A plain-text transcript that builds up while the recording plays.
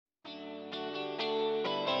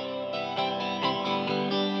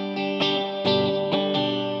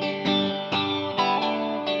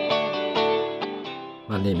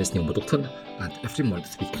name is Neil Middleton, and every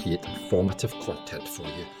month we create informative content for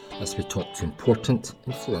you as we talk to important,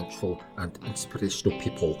 influential and inspirational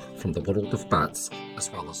people from the world of bats,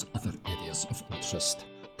 as well as other areas of interest.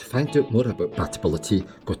 To find out more about Batability,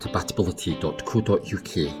 go to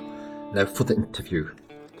batability.co.uk. Now for the interview.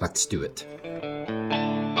 Let's do it.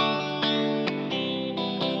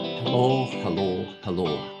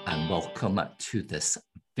 Hello, and welcome to this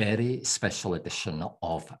very special edition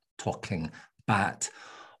of Talking Bat,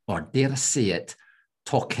 or dare I say it,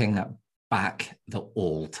 Talking Back the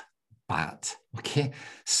Old Bat. Okay,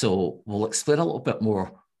 so we'll explain a little bit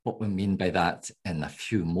more what we mean by that in a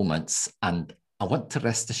few moments. And I want to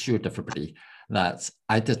rest assured everybody that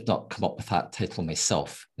I did not come up with that title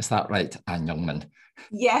myself. Is that right, Anne Youngman?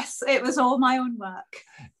 Yes, it was all my own work.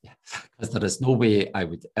 Yes, because there is no way I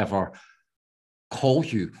would ever call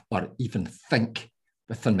you or even think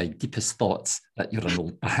within my deepest thoughts that you're an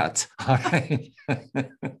old bat. All right.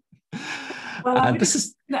 Well, I would this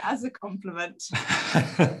is it as a compliment.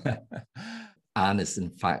 Anne is in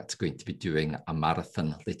fact going to be doing a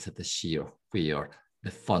marathon later this year where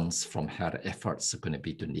the funds from her efforts are going to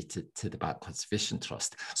be donated to the Bat Conservation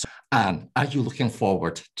Trust. So, Anne, are you looking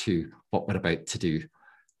forward to what we're about to do?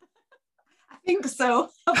 I think so.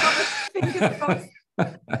 I've got my fingers crossed.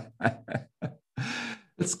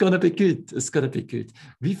 It's going to be good. It's going to be good.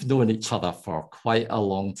 We've known each other for quite a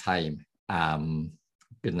long time.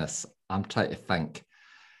 Goodness, I'm trying to think.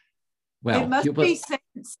 Well, it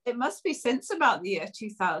must be since about the year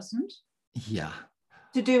 2000. Yeah.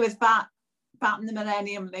 To do with Bat and the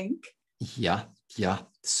Millennium Link. Yeah.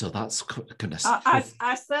 So that's goodness.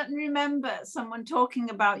 I certainly remember someone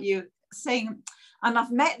talking about you saying, and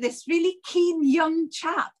I've met this really keen young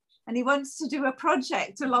chap, and he wants to do a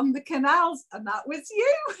project along the canals, and that was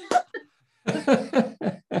you.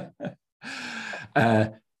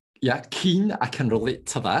 Yeah, keen, I can relate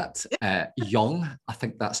to that. Young, I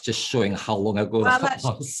think that's just showing how long ago that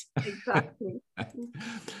was. Exactly.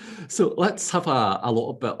 So let's have a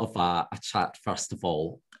little bit of a chat, first of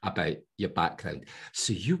all, about your background.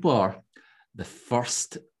 So you were the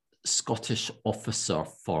first Scottish officer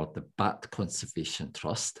for the Bat Conservation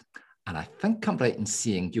Trust. And I think I'm right in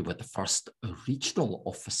saying you were the first regional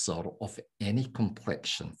officer of any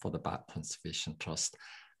complexion for the Bat Conservation Trust.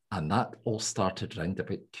 And that all started around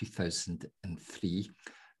about 2003.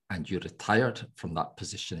 And you retired from that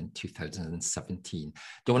position in 2017. Do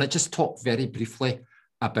you want to just talk very briefly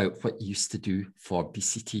about what you used to do for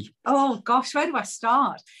BCT? Oh gosh, where do I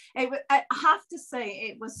start? I have to say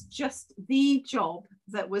it was just the job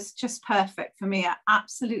that was just perfect for me. I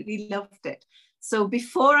absolutely loved it. So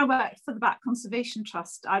before I worked for the Bat Conservation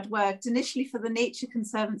Trust, I'd worked initially for the Nature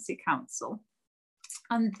Conservancy Council,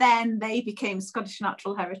 and then they became Scottish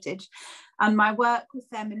Natural Heritage. And my work with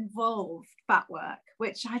them involved bat work,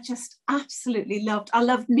 which I just absolutely loved. I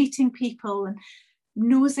loved meeting people and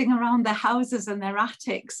nosing around their houses and their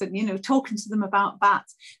attics and, talking to them about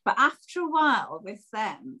bats. But after a while with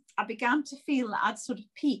them, I began to feel that I'd sort of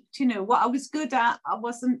peaked, what I was good at, I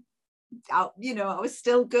wasn't, I was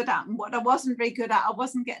still good at, and what I wasn't very good at, I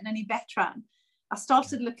wasn't getting any better at. I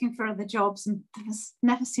started looking for other jobs and there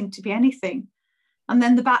never seemed to be anything. And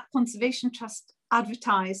then the Bat Conservation Trust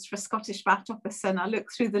advertised for a Scottish Bat Officer, and I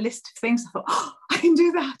looked through the list of things. I thought, oh, I can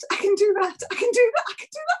do that, I can do that, I can do that, I can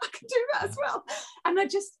do that, I can do that as well. And I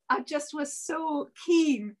just was so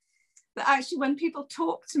keen that actually when people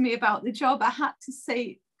talked to me about the job, I had to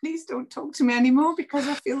say, please don't talk to me anymore because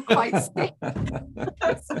I feel quite sick.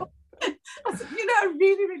 So, I said, I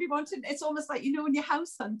really, really wanted, it's almost like, when you're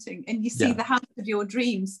house hunting and you see the house of your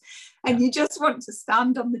dreams and you just want to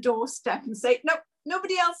stand on the doorstep and say, no,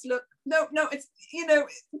 nobody else look. No, it's,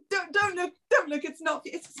 don't look,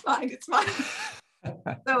 it's mine.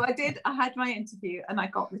 So I did, I had my interview and I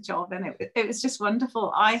got the job, and it was just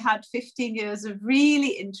wonderful. I had 15 years of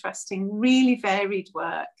really interesting, really varied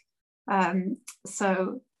work.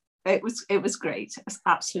 So it was great. It was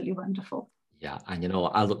absolutely wonderful. Yeah, and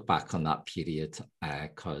I look back on that period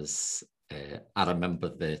because I remember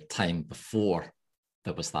the time before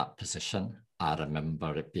there was that position. I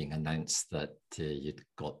remember it being announced that you'd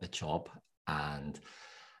got the job, and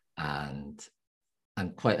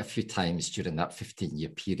quite a few times during that 15-year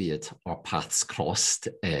period, our paths crossed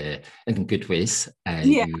in good ways.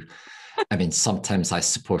 Sometimes I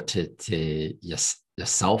supported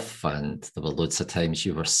yourself, and there were loads of times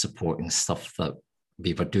you were supporting stuff that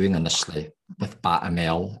we were doing initially with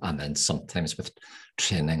BATML, and then sometimes with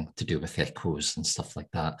training to do with echoes and stuff like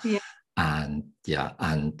that.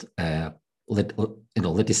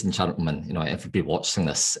 Ladies and gentlemen, everybody watching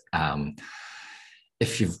this,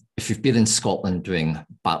 if you've been in Scotland doing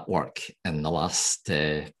bat work in the last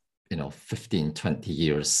 15, 20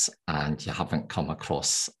 years and you haven't come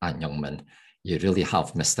across a Youngman, you really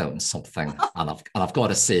have missed out on something. And I've got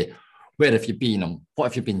to say, where have you been and what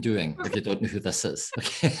have you been doing if you don't know who this is?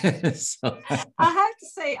 Okay. So. I have to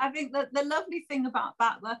say, I think that the lovely thing about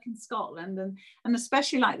bat work in Scotland and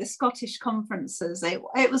especially like the Scottish conferences,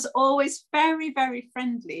 it was always very, very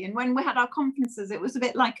friendly. And when we had our conferences, it was a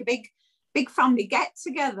bit like a big family get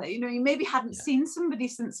together. You know, you maybe hadn't seen somebody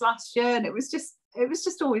since last year, and it was just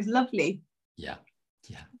always lovely. Yeah.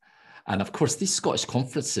 And of course, these Scottish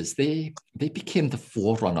conferences, they became the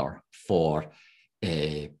forerunner for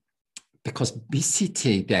because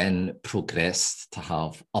BCT then progressed to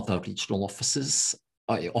have other regional officers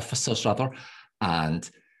rather, and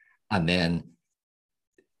then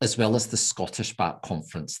as well as the Scottish Bat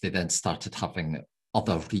Conference, they then started having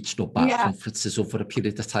other regional bat conferences over a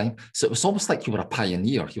period of time. So it was almost like you were a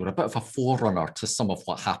pioneer. You were a bit of a forerunner to some of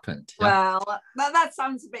what happened. Yeah? Well, that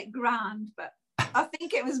sounds a bit grand, but I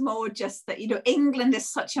think it was more just that, England is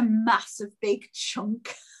such a massive, big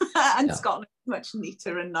chunk and Scotland is much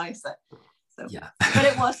neater and nicer. So, but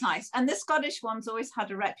it was nice. And the Scottish ones always had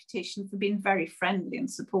a reputation for being very friendly and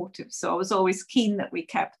supportive. So I was always keen that we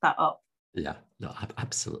kept that up. Yeah, no,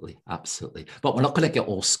 absolutely. But we're not going to get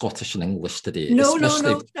all Scottish and English today. No.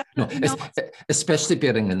 Especially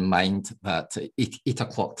bearing in mind that 8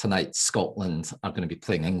 o'clock tonight, Scotland are going to be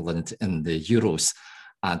playing England in the Euros.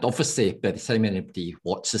 And obviously, by the time anybody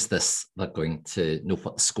watches this, they're going to know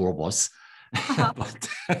what the score was.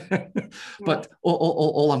 But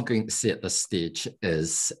all I'm going to say at this stage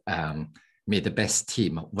is may the best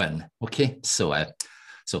team win. Okay, so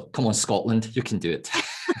come on, Scotland, you can do it.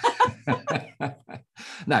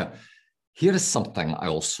 Now, here is something I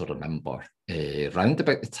also remember. Round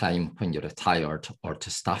about the time when you retired, or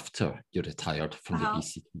just after you retired from the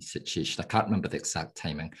BCT situation, I can't remember the exact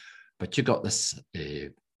timing, but you got this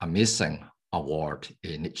amazing award,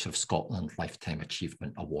 Nature of Scotland Lifetime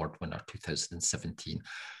Achievement Award winner 2017.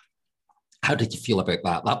 How did you feel about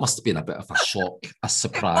that? That must have been a bit of a shock, a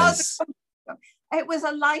surprise. It was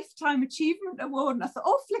a Lifetime Achievement Award, and I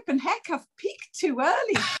thought, flipping heck, I've peaked too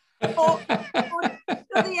early. or do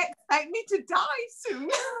they expect me to die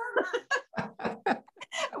soon?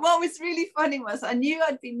 What was really funny was I knew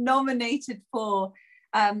I'd been nominated for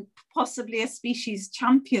possibly a Species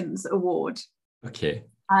Champions Award. Okay.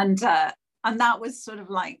 And that was sort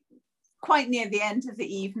of like quite near the end of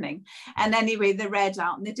the evening. And anyway, they read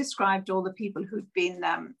out and they described all the people who'd been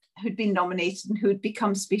nominated and who'd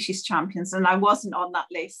become species champions. And I wasn't on that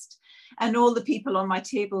list. And all the people on my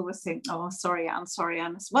table were saying, "Oh, sorry, Anne, sorry,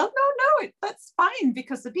 Anne." Well, no, that's fine,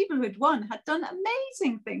 because the people who'd won had done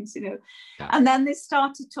amazing things, Yeah. And then they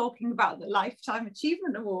started talking about the Lifetime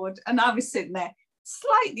Achievement Award. And I was sitting there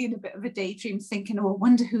slightly in a bit of a daydream thinking, I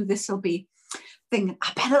wonder who this will be. Thinking,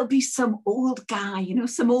 I bet it'll be some old guy,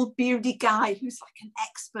 some old beardy guy who's like an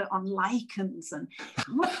expert on lichens and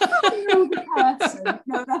the person,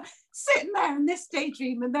 sitting there in this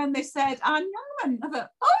daydream. And then they said, Anne Youngman. I thought,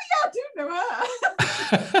 oh yeah, I do know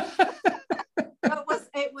her.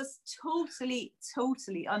 It was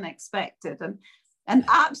totally unexpected and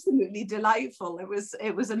absolutely delightful.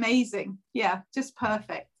 It was amazing. Yeah, just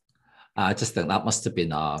perfect. I just think that must have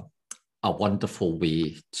been a wonderful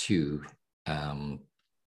way to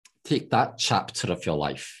take that chapter of your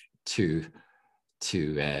life to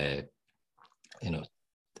an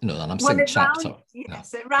I'm saying chapter.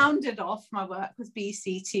 It rounded off my work with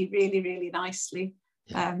BCT really, really nicely.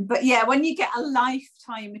 Yeah. But yeah, when you get a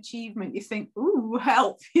lifetime achievement, you think, "Ooh,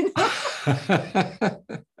 help!" But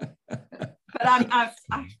I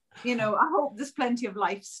hope there's plenty of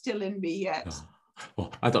life still in me yet. Oh.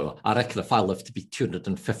 Well, I don't know. I reckon if I live to be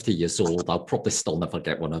 250 years old, I'll probably still never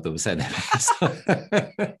get one of those anyway.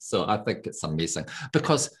 So I think it's amazing,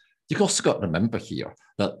 because you've also got to remember here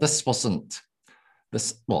that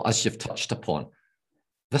as you've touched upon,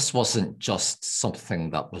 this wasn't just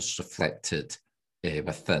something that was reflected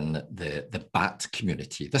within the bat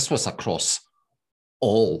community. This was across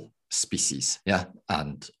all species,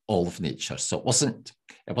 and all of nature. So it wasn't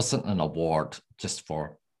an award just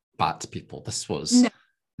for bat people. This was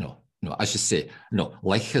no, as you say,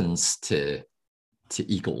 lichens to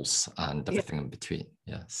eagles and everything in between.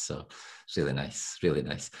 Yeah, so it's really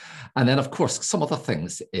nice. And then, of course, some other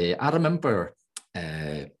things. I remember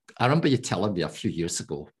you telling me a few years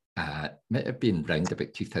ago, might have been around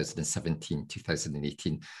about 2017,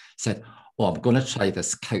 2018, said, "Oh, I'm going to try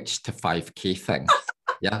this couch to 5K thing."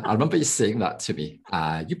 Yeah, I remember you saying that to me.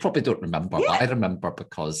 You probably don't remember, but I remember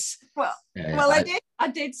because... I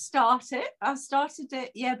did start it. I started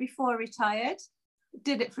it, before I retired.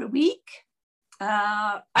 did it for a week.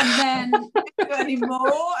 And then didn't do any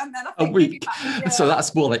more. And then I think a week. maybe So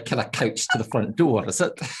that's more like kind of couch to the front door, is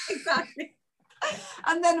it? Exactly.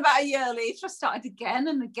 And then about a year later, I started again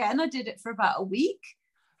and again. I did it for about a week.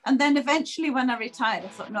 And then eventually when I retired, I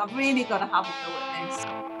thought, no, I've really got to have a go at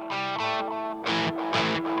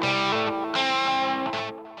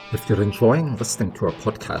this. If you're enjoying listening to our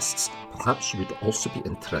podcasts, perhaps you would also be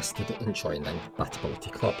interested in joining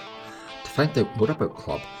Batability Club. To find out more about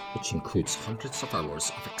Club, which includes hundreds of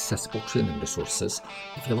hours of accessible training resources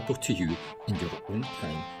available to you in your own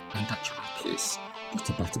time and at your own pace, go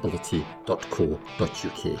to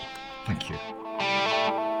batability.co.uk. Thank you.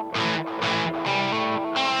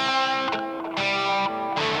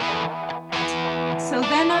 So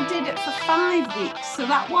then I did it for 5 weeks. So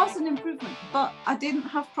that was an improvement, but I didn't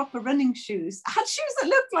have proper running shoes. I had shoes that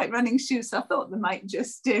looked like running shoes, so I thought they might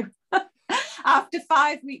just do. After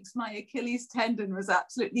 5 weeks, my Achilles tendon was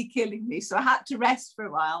absolutely killing me. So I had to rest for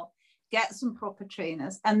a while, get some proper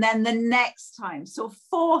trainers. And then the next time, so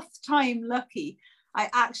 4th time lucky, I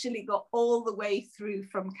actually got all the way through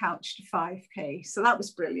from couch to 5K. So that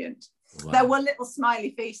was brilliant. Wow. There were little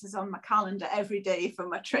smiley faces on my calendar every day for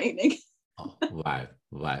my training. Oh, wow.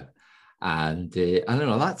 And I don't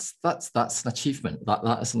know, that's an achievement.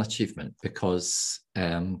 That is an achievement because,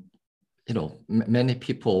 many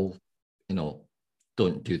people,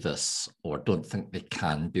 don't do this or don't think they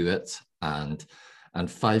can do it. And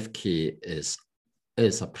 5K is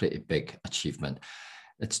a pretty big achievement.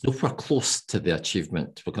 It's nowhere close to the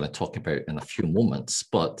achievement we're going to talk about in a few moments,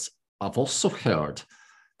 but I've also heard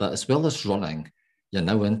that as well as running, you're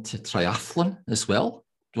now into triathlon as well.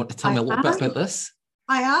 Do you want to tell me a little bit about this?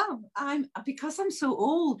 I am. Because I'm so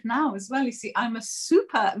old now as well. You see, I'm a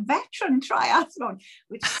super veteran triathlon,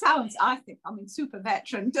 which sounds, super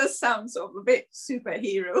veteran does sound sort of a bit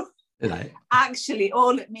superhero. Right. Actually,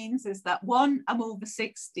 all it means is that 1, I'm over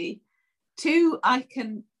 60. 2, I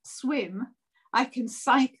can swim, I can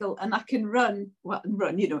cycle, and I can run,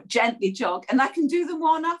 gently jog, and I can do them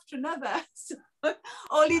one after another. So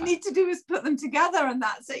all you need to do is put them together, and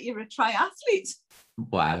that's it. You're a triathlete.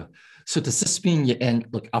 Wow. So does this mean you end?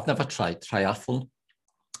 Look, I've never tried triathlon.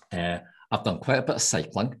 I've done quite a bit of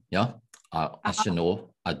cycling. Yeah. As you know,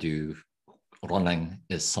 I do running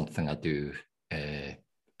is something I do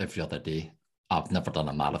every other day. I've never done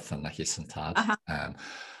a marathon, I hasten to add.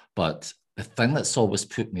 But the thing that's always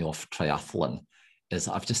put me off triathlon is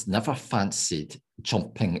I've just never fancied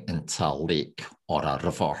jumping into a lake or a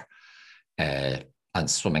river and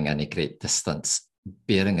swimming any great distance,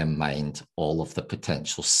 bearing in mind all of the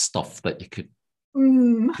potential stuff that you could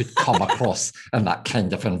come across in that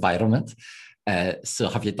kind of environment. So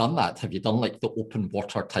have you done that? Have you done like the open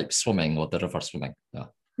water type swimming or the river swimming? No.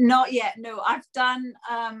 Not yet. No, I've done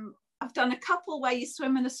a couple where you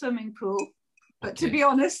swim in a swimming pool, but to be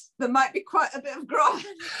honest, there might be quite a bit of grime.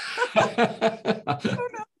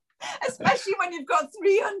 Especially when you've got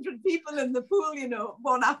 300 people in the pool,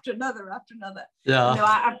 one after another. Yeah. No,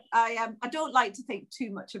 I don't like to think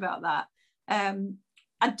too much about that.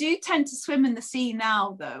 I do tend to swim in the sea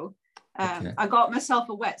now, though. I got myself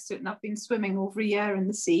a wetsuit and I've been swimming over a year in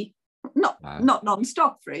the sea. Not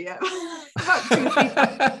non-stop for a year. About 2 or 3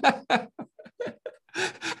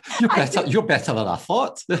 times. You're better than I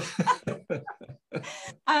thought.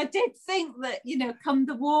 I did think that, come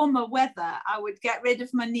the warmer weather, I would get rid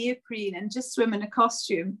of my neoprene and just swim in a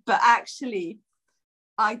costume. But actually,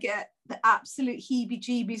 I get the absolute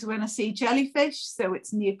heebie-jeebies when I see jellyfish. So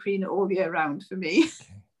it's neoprene all year round for me.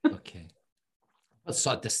 Okay. What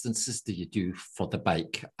sort of distances do you do for the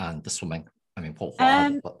bike and the swimming? I mean,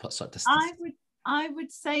 what sort of distances? I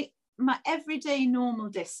would say my everyday normal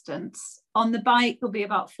distance on the bike will be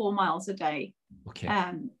about 4 miles a day. Okay.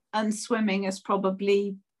 And swimming is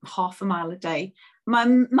probably half a mile a day. My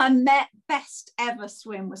best ever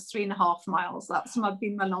swim was 3.5 miles. That's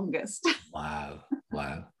been my longest. Wow.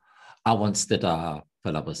 I once did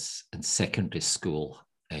when I was in secondary school,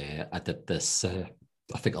 I did this,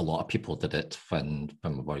 I think a lot of people did it when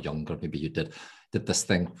we were younger, maybe you did this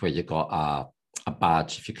thing where you got a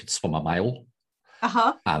badge if you could swim a mile.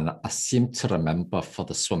 And I seem to remember for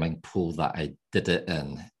the swimming pool that I did it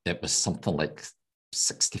in, it was something like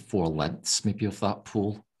 64 lengths maybe of that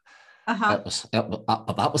pool. That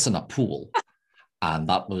was in a pool, and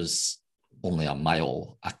that was only a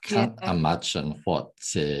mile. I can't imagine what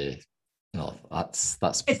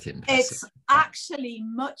that's pretty impressive. It's actually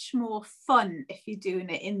much more fun if you're doing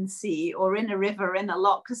it in the sea or in a river in a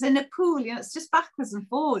loch, because in a pool, it's just backwards and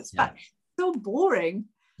forwards. But so boring.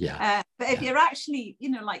 Yeah. But if you're actually,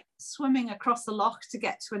 like swimming across the loch to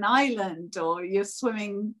get to an island, or you're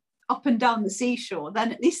swimming up and down the seashore,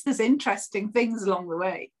 then at least there's interesting things along the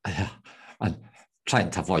way. Yeah, and trying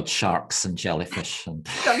to avoid sharks and jellyfish. And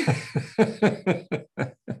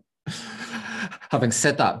having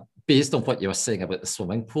said that, based on what you were saying about the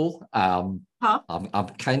swimming pool, I'm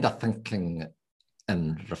kind of thinking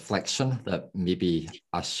in reflection that maybe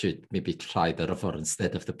I should maybe try the river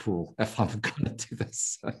instead of the pool if I'm going to do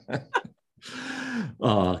this.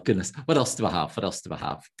 Oh, goodness. What else do I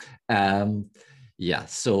have? Yeah,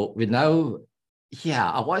 so we now,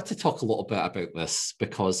 I wanted to talk a little bit about this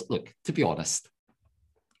because, look, to be honest,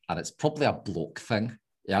 and it's probably a bloke thing,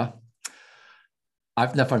 yeah?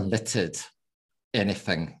 I've never knitted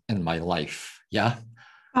anything in my life, yeah?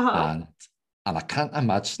 And I can't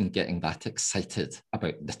imagine getting that excited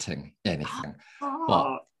about knitting anything.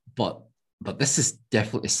 But this is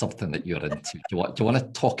definitely something that you're into. Do you want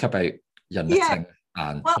to talk about your knitting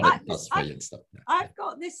and what it does for you and stuff? I've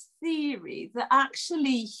got this theory that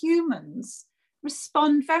actually humans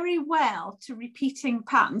respond very well to repeating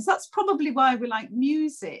patterns. That's probably why we like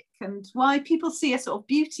music and why people see a sort of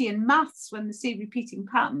beauty in maths when they see repeating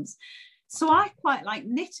patterns. So I quite like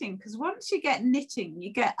knitting, because once you get knitting,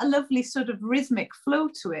 you get a lovely sort of rhythmic flow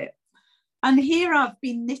to it. And here I've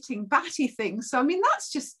been knitting batty things. So, I mean, that's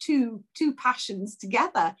just two passions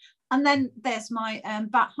together. And then there's my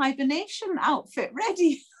bat hibernation outfit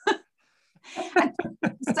ready.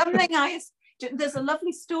 There's a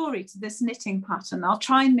lovely story to this knitting pattern. I'll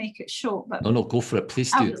try and make it short. But no, go for it.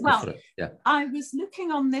 Please do. Go for it. Yeah. I was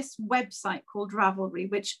looking on this website called Ravelry,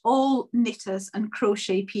 which all knitters and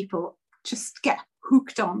crochet people just get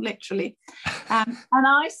hooked on, literally. And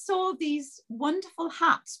I saw these wonderful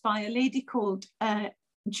hats by a lady called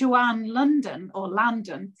Joanne Landon.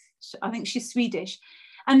 I think she's Swedish.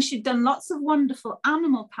 And she'd done lots of wonderful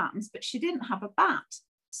animal patterns, but she didn't have a bat.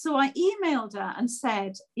 So I emailed her and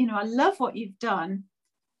said, I love what you've done.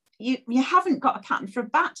 You haven't got a pattern for a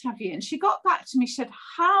bat, have you? And she got back to me, she said,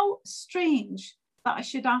 how strange that I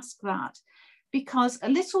should ask that, because a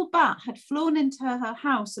little bat had flown into her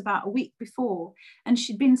house about a week before, and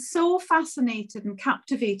she'd been so fascinated and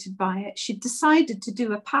captivated by it, she'd decided to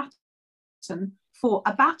do a pattern for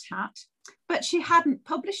a bat hat, but she hadn't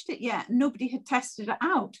published it yet. Nobody had tested it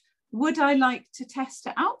out. Would I like to test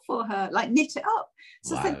it out for her, like knit it up?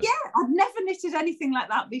 So I said, yeah, I've never knitted anything like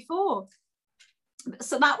that before.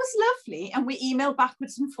 So that was lovely. And we emailed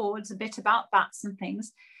backwards and forwards a bit about bats and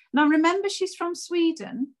things. And I remember she's from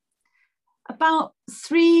Sweden. About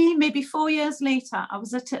 3, maybe 4 years later, I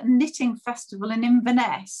was at a knitting festival in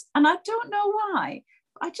Inverness. And I don't know why,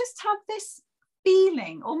 I just had this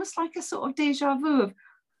feeling, almost like a sort of deja vu of,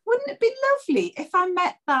 wouldn't it be lovely if I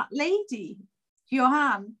met that lady,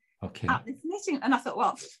 Johan, at this knitting? And I thought,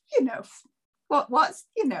 well, what's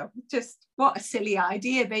just what a silly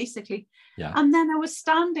idea, basically. Yeah. And then I was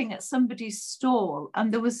standing at somebody's stall,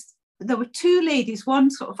 and there were 2 ladies, one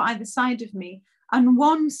sort of either side of me, and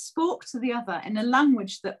one spoke to the other in a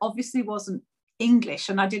language that obviously wasn't English,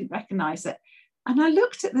 and I didn't recognize it. And I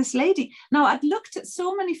looked at this lady. Now, I'd looked at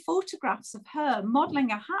so many photographs of her modeling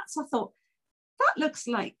her hats. I thought, that looks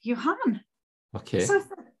like Johan. Okay. So I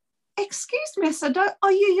said, excuse me, I said,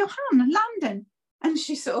 are you Johan Landon? And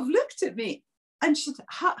she sort of looked at me and she said,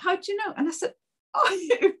 how do you know? And I said, are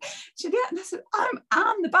you? She said, yeah. And I said, I'm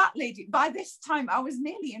Anne, the bat lady. By this time, I was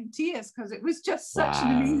nearly in tears because it was just such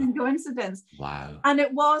an amazing coincidence. Wow. And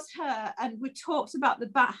it was her. And we talked about the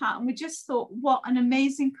bat hat, and we just thought, what an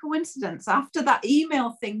amazing coincidence. After that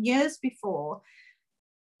email thing years before,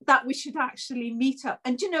 that we should actually meet up.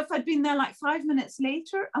 And if I'd been there like 5 minutes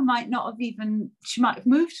later, I might not have even, she might have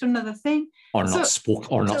moved to another thing. Or not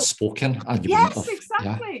spoken. Yes,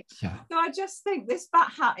 exactly. Yeah. So I just think this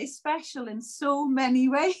bat hat is special in so many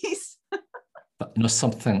ways. But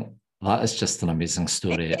something, that is just an amazing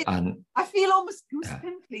story. And I feel almost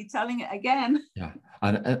goosepimply telling it again. Yeah.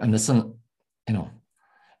 And isn't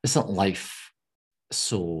life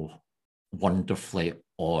so wonderfully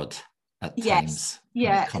odd at times?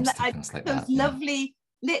 Yeah, it comes to things like those that. Lovely,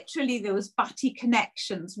 literally those batty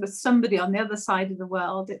connections with somebody on the other side of the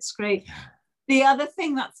world. It's great. Yeah. The other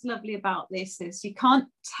thing that's lovely about this is you can't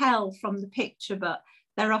tell from the picture, but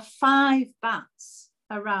there are 5 bats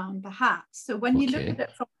around the hat. So when you look at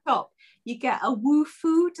it from top, you get a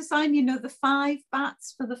woo-foo design, the 5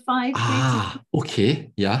 bats for the 5 days.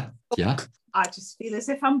 Okay, yeah. I just feel as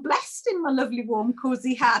if I'm blessed in my lovely warm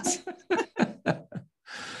cozy hat.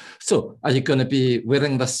 So are you going to be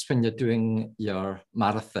wearing this when you're doing your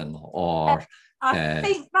marathon, or? I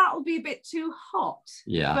think that'll be a bit too hot.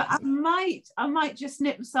 Yeah. But I might just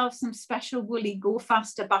knit myself some special woolly Go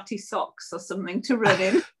Faster batty socks or something to run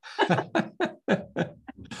in.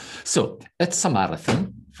 So it's a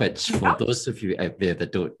marathon. which for those of you out there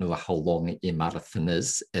that don't know how long a marathon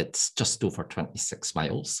is, it's just over 26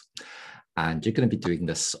 miles. And you're going to be doing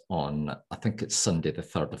this on, I think it's Sunday, the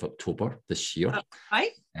 3rd of October this year.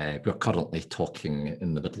 Right. We're currently talking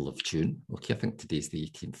in the middle of June. Okay, I think today's the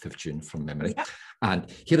 18th of June from memory. Yep. And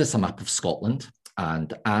here is a map of Scotland.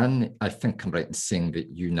 And Anne, I think I'm right in saying that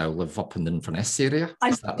you now live up in the Inverness area.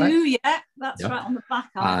 I do, right? Yeah. That's right on the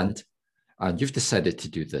back. And you've decided to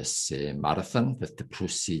do this marathon with the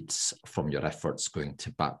proceeds from your efforts going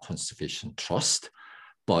to Bat Conservation Trust.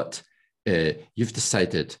 But you've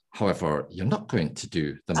decided, however, you're not going to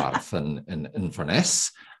do the marathon in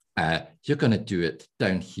Inverness. You're going to do it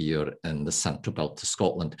down here in the central belt of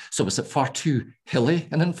Scotland. So was it far too hilly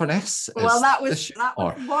in Inverness? Well, that was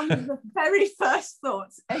one of the very first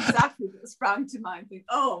thoughts exactly that sprang to mind.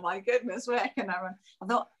 Oh my goodness, where can I run? I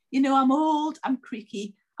thought, I'm old, I'm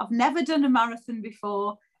creaky, I've never done a marathon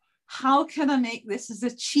before. How can I make this as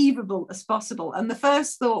achievable as possible? And the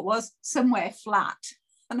first thought was somewhere flat.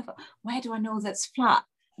 And I thought, where do I know that's flat?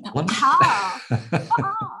 The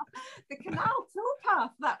canal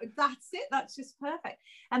towpath. That's it. That's just perfect.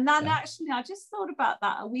 And then actually, I just thought about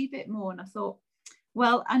that a wee bit more, and I thought,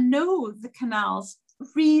 well, I know the canals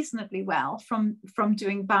reasonably well from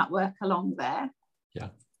doing bat work along there. Yeah.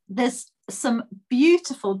 There's some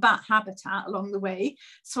beautiful bat habitat along the way.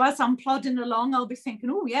 So as I'm plodding along, I'll be thinking,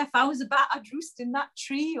 oh yeah, if I was a bat, I'd roost in that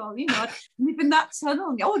tree, or I'd live in that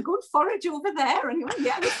tunnel. I'd go and forage over there. And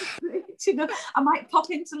this is great. I might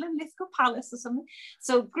pop into Linlithgow Palace or something.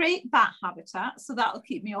 So great bat habitat. So that'll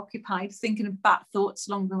keep me occupied, thinking of bat thoughts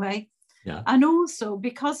along the way. Yeah. And also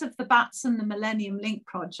because of the Bats and the Millennium Link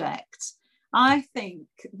project, I think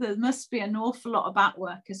there must be an awful lot of bat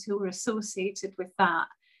workers who are associated with that.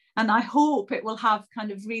 And I hope it will have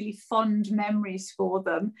kind of really fond memories for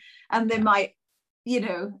them. And they might,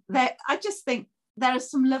 I just think there are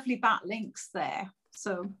some lovely bat links there.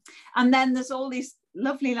 So, and then there's all these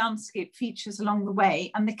lovely landscape features along the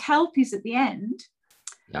way, and the kelpies at the end,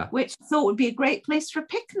 which I thought would be a great place for a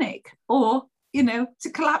picnic, or, to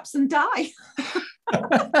collapse and die.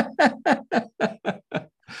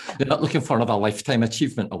 You're not looking for another Lifetime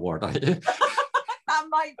Achievement Award, are you? That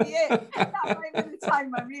might be it. That might be the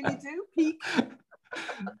time I really do peak.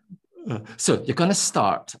 So you're going to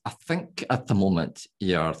start, I think at the moment,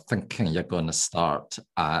 you're thinking you're going to start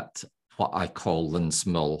at what I call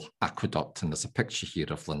Linsmill Aqueduct. And there's a picture here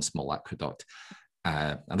of Linsmill Aqueduct.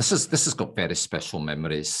 And this has got very special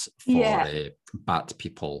memories for bat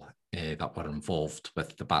people that were involved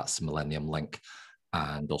with the Bats Millennium Link,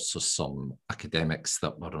 and also some academics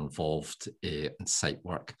that were involved in site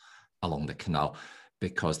work along the canal,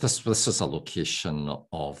 because this is a location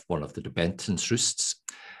of one of the Benton's roosts.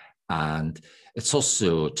 And it's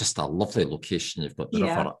also just a lovely location. You've got the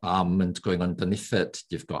River Almond going underneath it.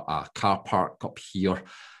 You've got a car park up here.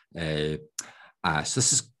 So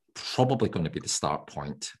this is probably going to be the start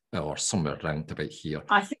point, or somewhere around about here.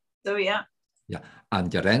 I think so, yeah. Yeah,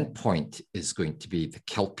 and your end point is going to be the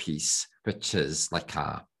Kelpies, which is like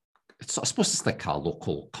I suppose it's like a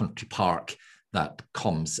local country park that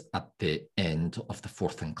comes at the end of the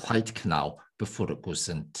Forth and Clyde Canal before it goes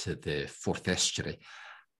into the Forth Estuary,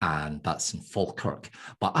 and that's in Falkirk.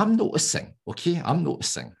 But I'm noticing,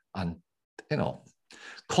 and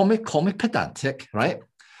call me pedantic, right?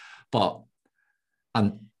 But,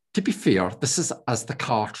 and to be fair, this is as the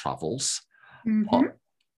car travels, but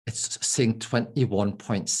it's saying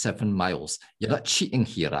 21.7 miles. You're not cheating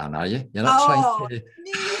here, Anne, are you? You're not trying to...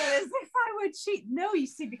 Neither, as if I would cheat. No, you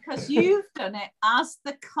see, because you've done it as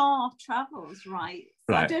the car travels, right?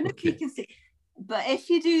 So I don't know if you can see. But if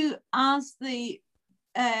you do as the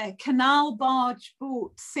canal barge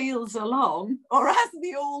boat sails along, or as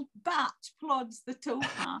the old bat plods the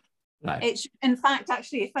towpath, it's, in fact,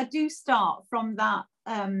 actually, if I do start from that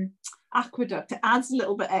aqueduct, it adds a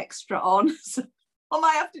little bit extra on. So I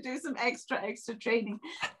might have to do some extra training.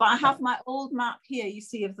 But I have my old map here, you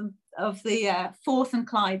see, of the Forth and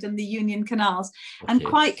Clyde and the Union Canals. And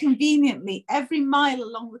quite conveniently, every mile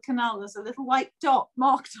along the canal, there's a little white dot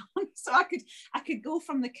marked on. So I could go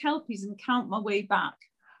from the Kelpies and count my way back.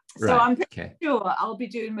 So I'm pretty sure I'll be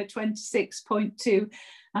doing my 26.2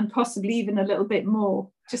 and possibly even a little bit more.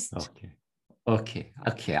 Just Okay.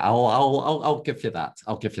 I'll give you that.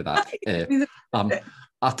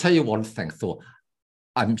 I'll tell you one thing though.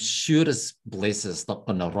 I'm sure as Blazes not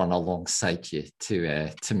going to run alongside you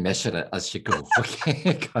to measure it as you go, okay?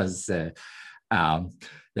 Because I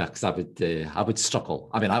would struggle.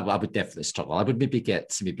 I mean, I would definitely struggle. I would maybe get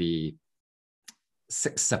to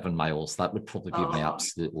 6-7 miles. That would probably be my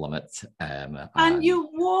absolute limit. And you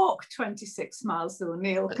walk 26 miles though,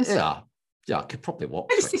 Neil. Yeah. Yeah, I could probably walk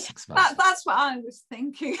 26 miles. That's what I was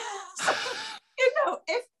thinking. So,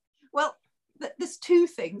 there's two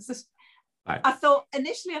things. Right.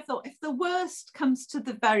 Initially I thought if the worst comes to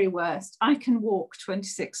the very worst, I can walk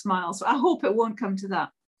 26 miles. I hope it won't come to that.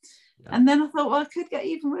 Yeah. And then I thought, well, it could get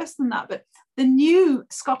even worse than that. But the new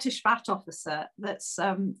Scottish VAT officer that's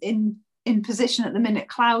in position at the minute,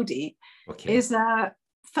 Cloudy, is a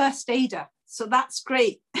first aider. So that's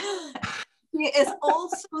great. He is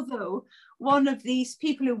also, though, one of these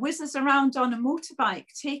people who whizzes around on a motorbike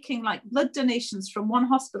taking like blood donations from one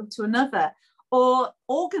hospital to another, or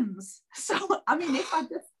organs. So, I mean, if I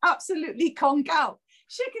just absolutely conk out,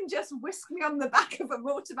 she can just whisk me on the back of a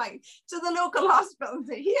motorbike to the local hospital and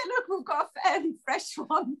say, here, look, we've got a fairly fresh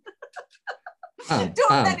one. Don't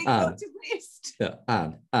let it go to waste. Yeah,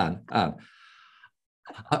 Anne.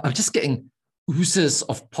 I'm just getting oozes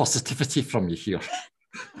of positivity from you here.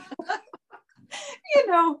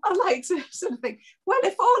 I like to sort of think, well,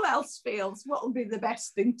 if all else fails, what will be the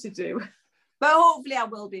best thing to do? But hopefully I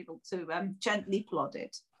will be able to gently plod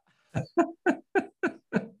it.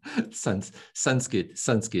 Sounds good.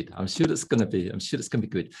 I'm sure it's going to be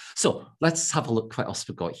good. So let's have a look what else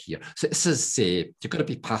we've got here. So this is you're going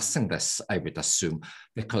to be passing this, I would assume,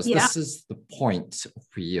 because this is the point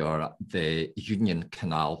where the Union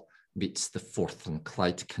Canal meets the Forth and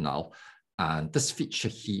Clyde Canal, and this feature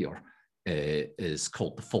here is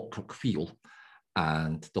called the Falkirk Wheel,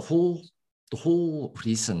 and the whole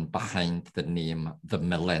reason behind the name the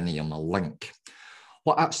Millennium Link.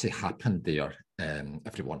 What actually happened there,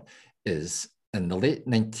 everyone, is in the late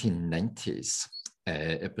 1990s,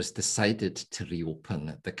 it was decided to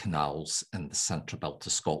reopen the canals in the central belt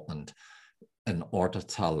of Scotland in order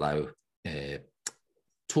to allow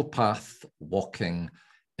towpath, walking,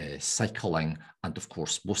 cycling, and of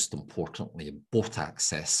course, most importantly, boat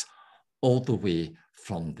access all the way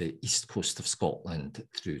from the east coast of Scotland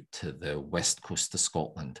through to the west coast of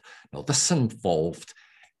Scotland. Now, this involved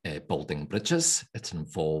building bridges, it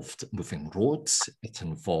involved moving roads, it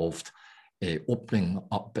involved opening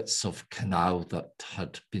up bits of canal that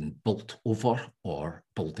had been built over or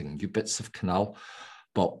building new bits of canal.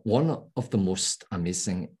 But one of the most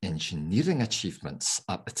amazing engineering achievements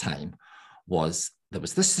at the time was there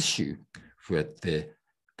was this issue where the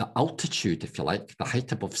altitude, if you like, the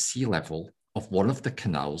height above sea level of one of the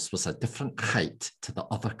canals was a different height to the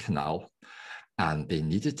other canal. And they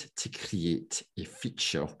needed to create a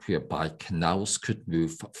feature whereby canals could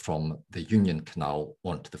move from the Union Canal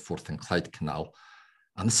onto the Forth and Clyde Canal.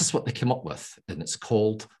 And this is what they came up with, and it's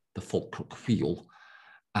called the Falkirk Wheel.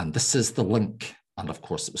 And this is the link. And of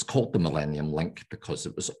course, it was called the Millennium Link because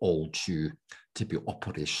it was all due to be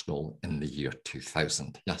operational in the year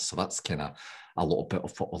 2000. Yeah, so that's kind of a little bit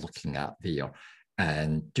of what we're looking at there.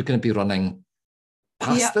 And you're going to be running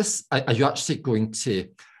past this. Are you actually going to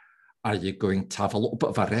have a little bit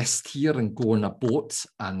of a rest here and go on a boat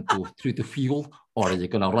and go through the wheel, or are you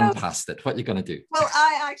going to run past it? What are you going to do? Well,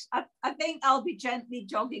 I think I'll be gently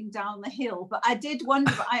jogging down the hill, but I did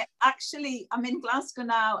wonder, I'm in Glasgow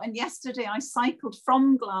now, and yesterday I cycled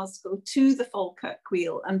from Glasgow to the Falkirk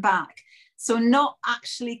Wheel and back. So not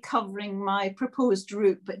actually covering my proposed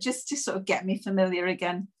route, but just to sort of get me familiar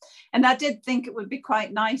again. And I did think it would be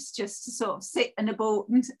quite nice just to sort of sit in a boat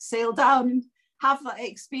and sail down and have that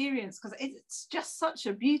experience, because it's just such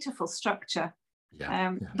a beautiful structure.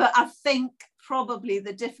 But I think probably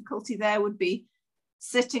the difficulty there would be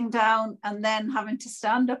sitting down and then having to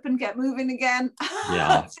stand up and get moving again.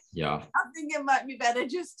 I think it might be better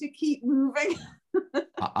just to keep moving.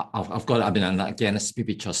 I've got, and again, it's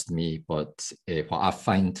maybe just me, but what I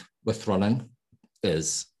find with running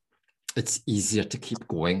is it's easier to keep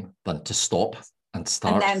going than to stop and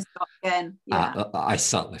start. And then stop again. I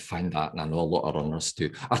certainly find that, and I know a lot of runners do.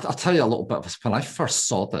 I'll tell you a little bit of this. When I first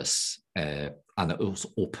saw this and it was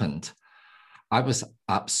opened, I was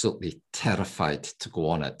absolutely terrified to go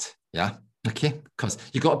on it. Yeah, okay, because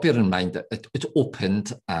you got to bear in mind that it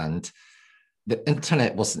opened and the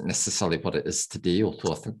internet wasn't necessarily what it is today,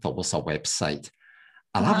 although I think there was a website.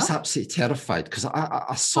 And I was absolutely terrified because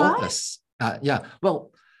I saw this.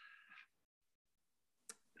 Well,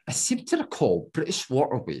 I seem to recall British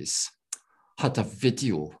Waterways had a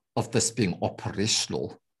video of this being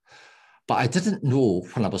operational, but I didn't know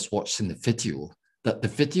when I was watching the video that the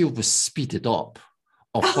video was speeded up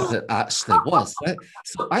of what it actually was. Right?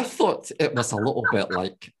 So I thought it was a little bit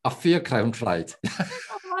like a fairground ride.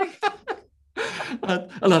 Oh my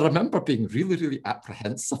God. And I remember being really, really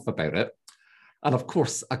apprehensive about it. And of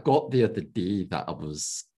course, I got there the day that I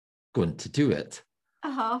was going to do it.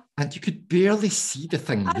 And you could barely see the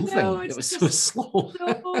thing I moving. know, It was so slow.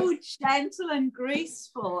 So gentle and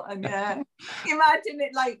graceful. And imagine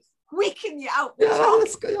it like squeaking you out the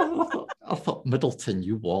top. I thought Middleton,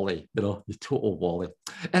 you Wally, you total Wally.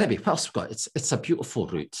 Anyway, what else we got? It's a beautiful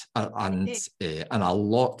route, and a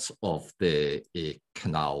lot of the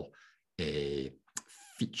canal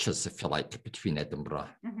features, if you like, between Edinburgh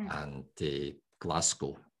and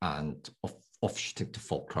Glasgow, and offshooting to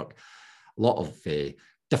Falkirk. A lot of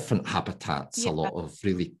different habitats, a lot of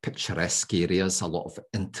really picturesque areas, a lot of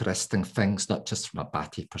interesting things, not just from a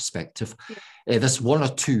Batty perspective. There's one or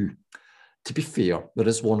two, to be fair, there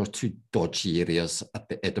is one or two dodgy areas at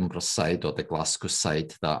the Edinburgh side or the Glasgow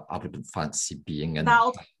side that I wouldn't fancy being in.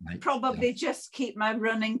 That'll probably just keep my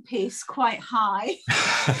running pace quite high.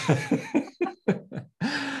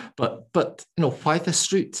 But why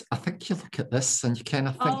this route? I think you look at this and you kind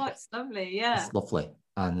of think, it's lovely, yeah. It's lovely.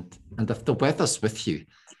 And if the weather's with you,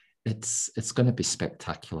 it's going to be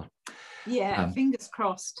spectacular. Yeah, fingers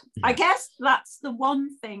crossed. Yeah. I guess that's the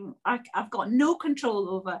one thing I've got no control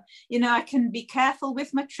over. I can be careful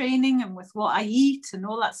with my training and with what I eat and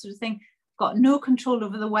all that sort of thing. I've got no control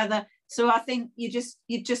over the weather. So I think you just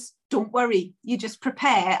don't worry. You just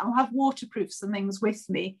prepare. I'll have waterproofs and things with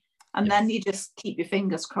me. And then you just keep your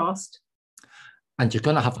fingers crossed. And you're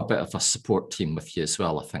going to have a bit of a support team with you as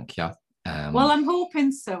well, I think, yeah? Well, I'm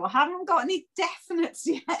hoping so. I haven't got any definites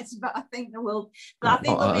yet, but I think there will.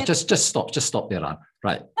 Just stop there, Anne.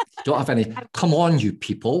 Right. Don't have any. Come on, you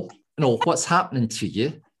people. What's happening to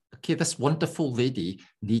you? Okay, this wonderful lady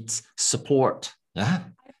needs support. Yeah.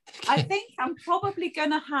 Okay. I think I'm probably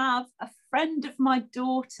going to have a friend of my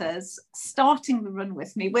daughter's starting the run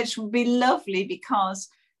with me, which would be lovely because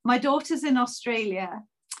my daughter's in Australia.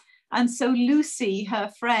 And so Lucy, her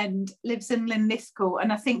friend, lives in Linlithgow,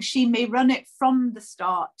 and I think she may run it from the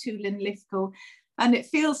start to Linlithgow. And it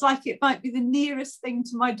feels like it might be the nearest thing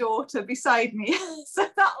to my daughter beside me. So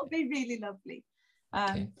that'll be really lovely.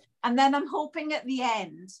 Okay. And then I'm hoping at the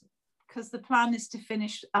end, because the plan is to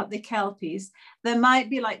finish at the Kelpies, there might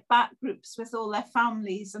be like bat groups with all their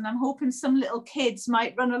families. And I'm hoping some little kids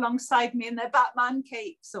might run alongside me in their Batman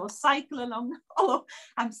capes or cycle along. Oh,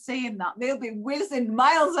 I'm saying that. They'll be whizzing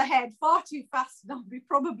miles ahead, far too fast. And I'll be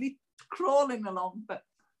probably crawling along. But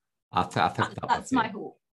I think that's my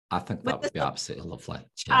hope. I think that would be absolutely lovely.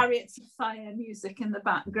 Chariots of fire music in the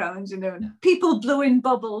background, people blowing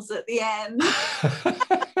bubbles at the end.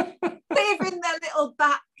 Waving their little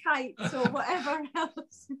bat kites or whatever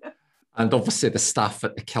else. And obviously the staff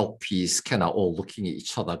at the Kelpies kind of all looking at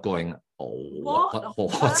each other going,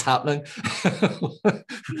 what's happening?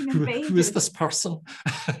 Who is this person?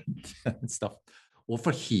 And stuff.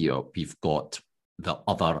 Over here, we've got the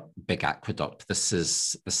other big aqueduct. This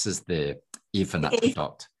is the Avon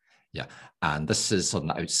Aqueduct. Yeah. And this is on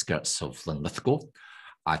the outskirts of Linlithgow.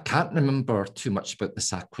 I can't remember too much about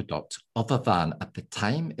this aqueduct other than at the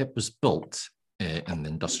time it was built in the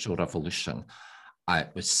Industrial Revolution, it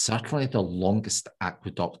was certainly the longest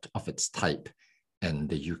aqueduct of its type in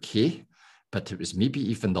the UK, but it was maybe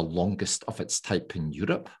even the longest of its type in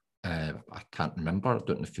Europe. I can't remember. I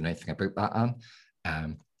don't know if you know anything about that,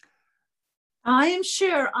 Anne. I am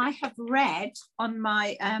sure I have read on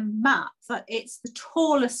my map that it's the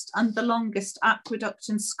tallest and the longest aqueduct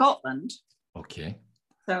in Scotland. Okay.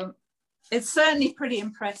 So it's certainly pretty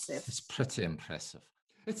impressive. It's pretty impressive.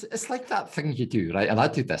 It's like that thing you do, right? And I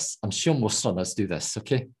do this. I'm sure most runners do this,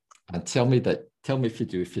 okay? And tell me if you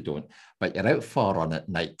do, if you don't. But you're out for a run at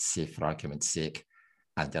night, say for argument's sake,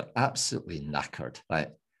 and you're absolutely knackered, right?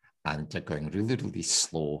 And you're going really, really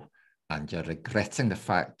slow, and you're regretting the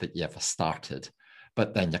fact that you ever started.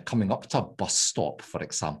 But then you're coming up to a bus stop, for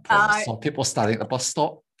example. Some people standing at the bus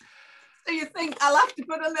stop. So you think I'll have to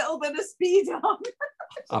put a little bit of speed on.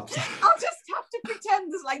 I'll just have to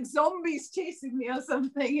pretend there's like zombies chasing me or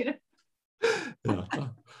something, Yeah,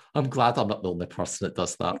 I'm glad I'm not the only person that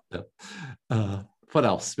does that. What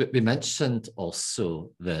else? We mentioned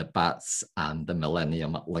also the BATS and the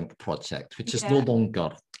Millennium Link project, which is no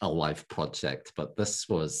longer a live project, but this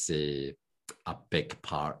was a big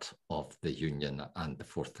part of the Union and the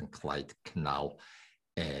Forth and Clyde Canal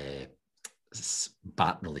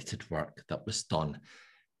BAT-related work that was done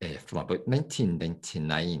from about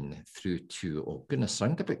 1999 through to,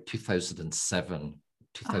 around about 2007,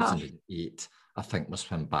 2008, I think was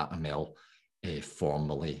when BAT-ML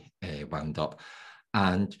formally wound up.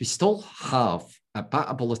 And we still have, at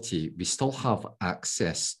BAT-Ability, we still have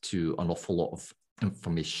access to an awful lot of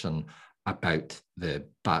information about the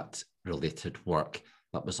BAT-related work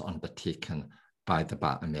that was undertaken by the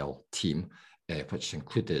BAT-ML team, which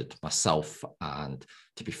included myself. And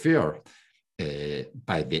to be fair,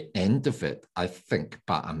 by the end of it, I think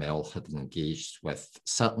BATML had engaged with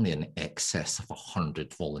certainly in excess of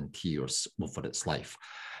 100 volunteers over its life.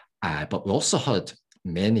 But we also had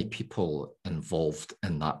many people involved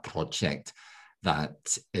in that project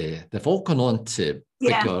that they've all gone on to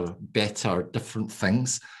bigger, better, different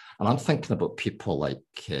things. And I'm thinking about people like,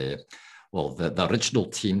 well, the original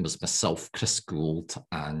team was myself, Chris Gould,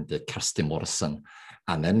 and Kirsty Morrison.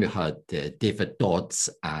 And then we had David Dodds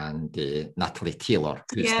and Natalie Taylor,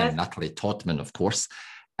 who's now Natalie Todman, of course.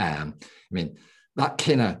 I mean, that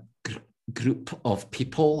kind of group of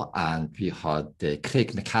people. And we had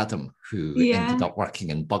Craig McAdam, who ended up working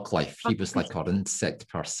in Bug Life. He was like our insect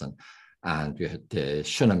person. And we had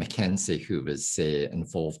Shona McKenzie, who was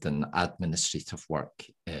involved in administrative work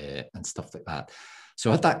and stuff like that. So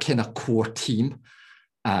I had that kind of core team.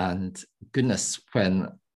 And goodness, when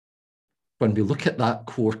we look at that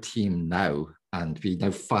core team now, and we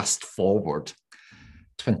now fast forward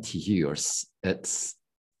 20 years, it's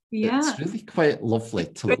really quite lovely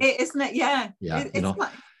to look. Great, isn't it? Yeah. You know.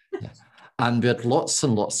 And we had lots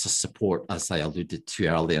and lots of support, as I alluded to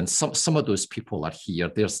earlier. And some of those people are here.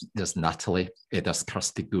 There's Natalie, there's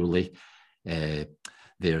Kirsty Gooley,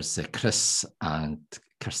 there's Chris and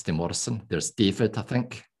Kirsty Morrison. There's David, I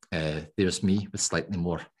think. There's me with slightly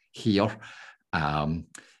more hair.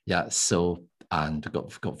 So, and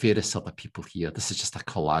we've got various other people here. This is just a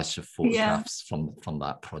collage of photographs from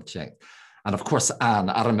that project. And of course, Anne,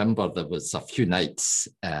 I remember there was a few nights,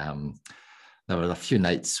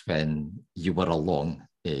 when you were along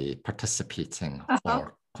participating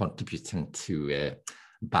or contributing to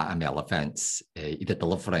BATML events, either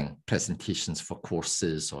delivering presentations for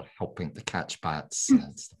courses or helping to catch bats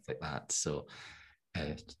and stuff like that. So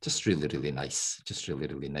just really, really nice. Just really,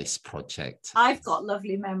 really nice project. I've got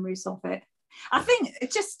lovely memories of it. I think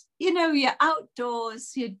it just, you're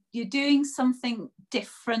outdoors, you're doing something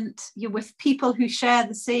different, you're with people who share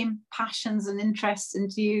the same passions and interests in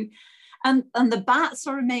you. And the bats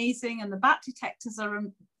are amazing, and the bat detectors are,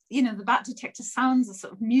 the bat detector sounds are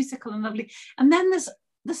sort of musical and lovely. And then there's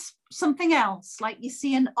something else, like you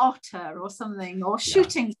see an otter or something, or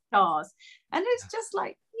shooting stars. And it's just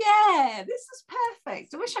like, this is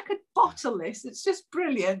perfect. I wish I could bottle this. It's just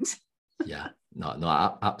brilliant.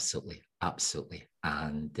 No, absolutely.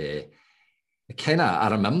 And I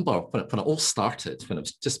remember when it all started, when it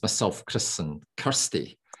was just myself, Chris and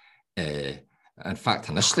Kirsty. In fact,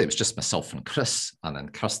 initially it was just myself and Chris, and then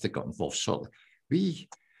Kirsty got involved shortly. We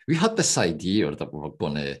had this idea that we were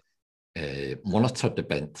going to monitor the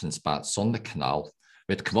Benton's bats on the canal.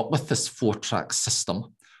 We'd come up with this 4-track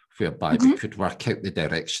system whereby we could work out the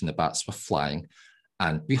direction the bats were flying.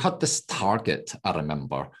 And we had this target, I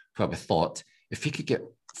remember, where we thought, if we could get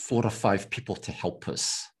 4 or 5 people to help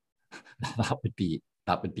us, that would be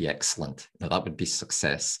excellent. That would be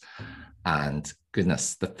success. And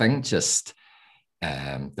goodness, the thing just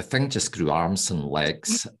grew arms and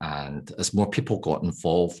legs. And as more people got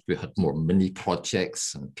involved, we had more mini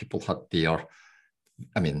projects, and people had their,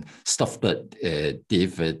 stuff that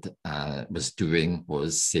David was doing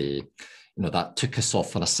was, that took us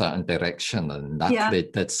off in a certain direction, and Natalie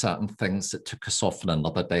did certain things that took us off in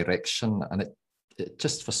another direction. And it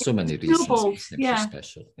just, for so many reasons, became so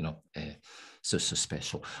special, so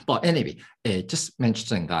special. But anyway, just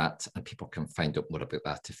mentioning that, and people can find out more about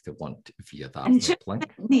that if they want via that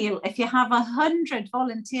link. Neil, if you have 100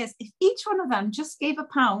 volunteers, if each one of them just gave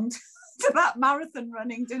 £1 to that marathon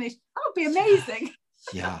running donation, that would be amazing.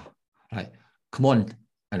 Right. Come on.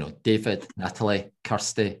 I know David, Natalie,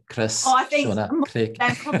 Kirsty, Chris, I think Shona, Craig.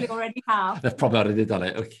 They probably already have. They've probably already done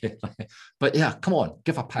it. Okay. But come on,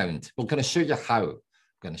 give £1. We're going to show you how. We're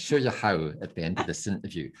going to show you how at the end of this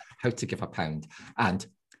interview, how to give £1. And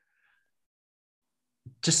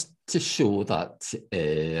just to show that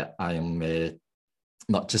I am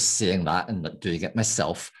not just saying that and not doing it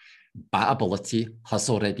myself, Batability has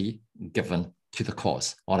already given to the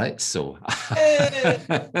cause. All right, so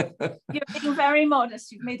you're being very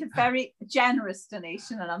modest. You've made a very generous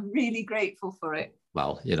donation, and I'm really grateful for it.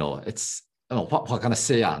 Well, it's what can I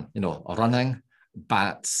say, Anne? Running,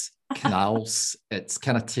 bats, canals. It's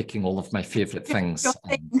kind of taking all of my favorite things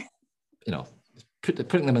and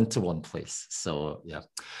putting them into one place. So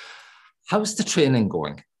how's the training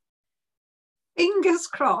going? Fingers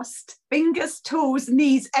crossed, fingers, toes,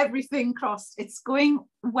 knees, everything crossed. It's going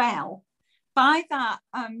well. By that,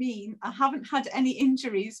 I mean, I haven't had any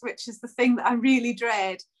injuries, which is the thing that I really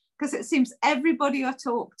dread, because it seems everybody I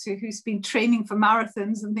talk to who's been training for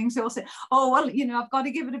marathons and things, they all say, oh, well, you know, I've got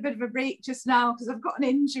to give it a bit of a break just now because I've got an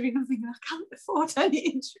injury. And I'm thinking, I can't afford any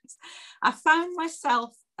injuries. I found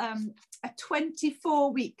myself a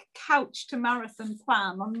 24-week couch to marathon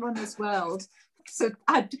plan on Runner's World. So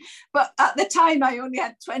but at the time I only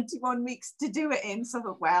had 21 weeks to do it in. So I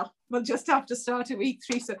thought, well, we'll just have to start at week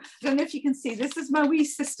 3. So I don't know if you can see, this is my wee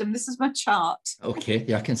system. This is my chart. Okay,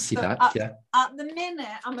 yeah, I can see that. Yeah. At the minute,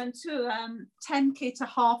 I'm into 10K to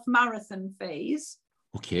half marathon phase.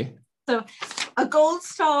 Okay. So a gold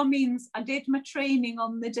star means I did my training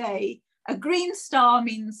on the day. A green star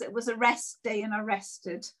means it was a rest day and I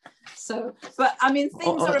rested. So, but I mean,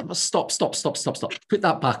 things are. Stop. Put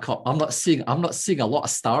that back up. I'm not seeing a lot of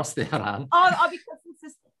stars there, Anne. Oh,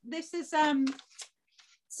 because this is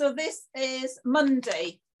so this is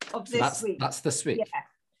Monday of this week. That's this week. Yeah.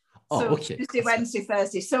 Oh, so okay. Tuesday, Wednesday,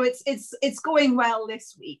 Thursday. So it's going well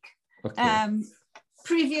this week. Okay.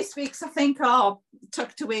 Previous weeks I think are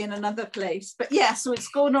tucked away in another place, but yeah, so it's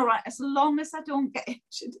going all right. As long as I don't get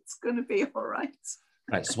injured, it's going to be all right.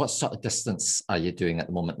 Right. So what sort of distance are you doing at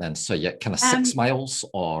the moment then? So you're kind of 6 miles,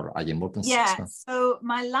 or are you more than 6 miles? Yeah. So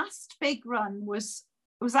my last big run was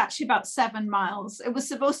actually about 7 miles. It was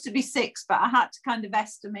supposed to be 6, but I had to kind of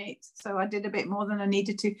estimate. So I did a bit more than I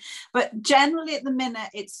needed to. But generally at the minute,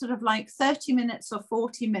 it's sort of like 30 minutes or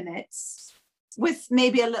 40 minutes. With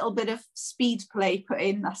maybe a little bit of speed play put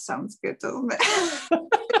in. That sounds good, doesn't it? So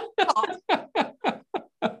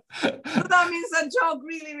that means I jog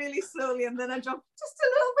really, really slowly, and then I jog just a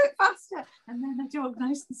little bit faster, and then I jog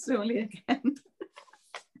nice and slowly again.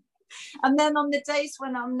 And then on the days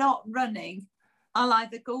when I'm not running, I'll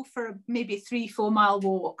either go for maybe a 3-4 mile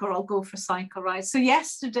walk, or I'll go for a cycle ride. So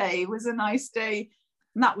yesterday was a nice day,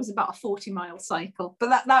 and that was about a 40-mile cycle,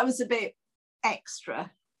 but that was a bit extra.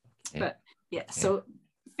 Yeah. But yeah, so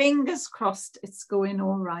fingers crossed it's going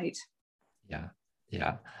all right.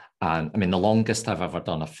 Yeah. And I mean, the longest I've ever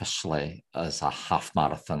done officially is a half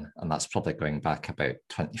marathon, and that's probably going back about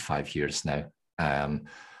 25 years now.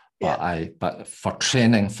 But for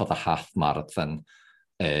training for the half marathon,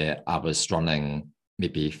 I was running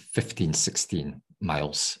maybe 15, 16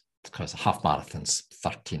 miles, because a half marathon's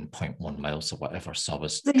 13.1 miles or whatever. So I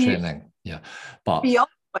was training, but beyond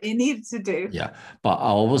what you needed to do. Yeah, but I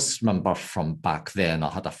always remember from back then, I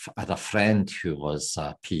had a friend who was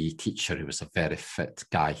a PE teacher. He was a very fit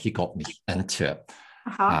guy. He got me into it,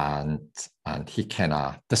 and he kind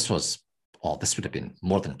of, this would have been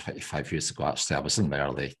more than 25 years ago. Actually, I was in my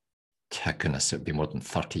early, goodness, it would be more than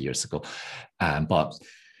 30 years ago. But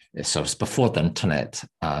so it was before the internet,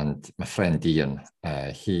 and my friend Ian,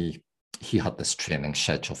 he had this training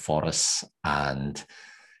schedule for us, and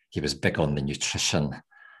he was big on the nutrition.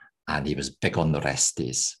 And he was big on the rest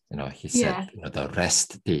days. You know, he said, the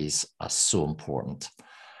rest days are so important.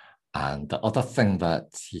 And the other thing that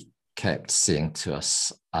he kept saying to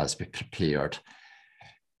us as we prepared,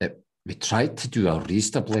 we tried to do a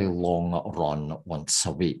reasonably long run once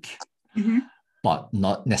a week, but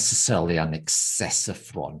not necessarily an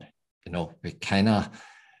excessive run. You know, we kind of,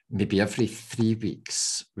 maybe every 3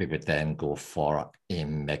 weeks, we would then go for a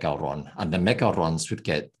mega run. And the mega runs would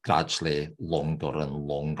get gradually longer and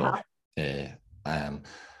longer.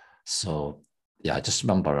 So, yeah, I just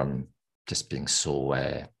remember just being so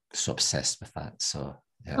obsessed with that. So,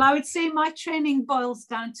 yeah. Well, I would say my training boils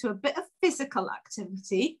down to a bit of physical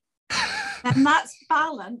activity. And that's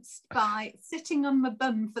balanced by sitting on my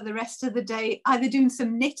bum for the rest of the day, either doing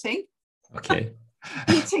some knitting,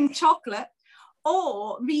 eating chocolate,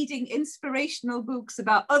 or reading inspirational books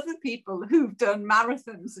about other people who've done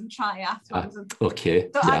marathons and triathlons.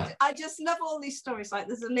 I just love all these stories. Like,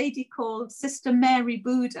 there's a lady called Sister Mary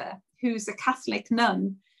Buddha, who's a Catholic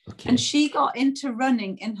nun, and she got into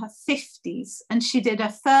running in her 50s, and she did her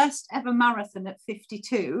first ever marathon at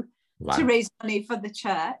 52. Wow. To raise money for the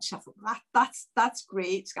church. I thought, that's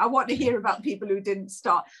great. I want to hear about people who didn't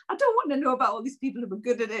start. I don't want to know about all these people who were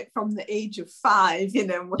good at it from the age of 5,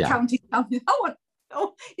 and were counting. I want,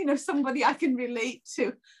 somebody I can relate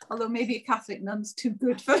to. Although maybe a Catholic nun's too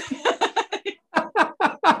good for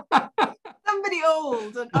somebody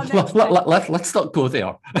old. Let's not go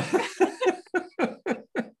there.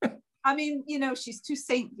 I mean, she's too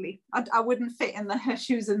saintly. I wouldn't fit in her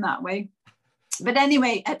shoes in that way. But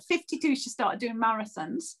anyway, at 52, she started doing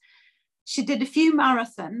marathons. She did a few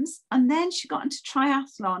marathons, and then she got into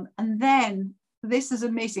triathlon. And then, this is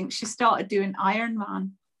amazing, she started doing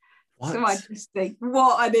Ironman. What? So I just think,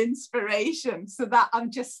 what an inspiration. So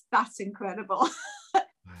that's incredible.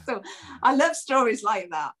 So I love stories like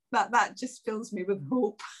that. That just fills me with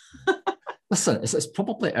hope. Listen, it's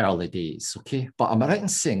probably early days, okay? But am I right in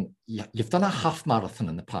saying you've done a half marathon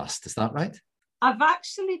in the past? Is that right? I've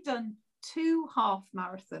actually done 2 half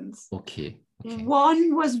marathons. Okay. Okay.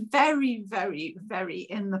 One was very, very, very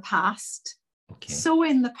in the past. Okay. So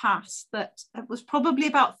in the past that it was probably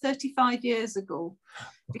about 35 years ago,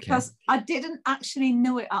 because I didn't actually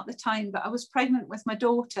know it at the time, but I was pregnant with my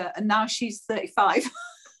daughter and now she's 35.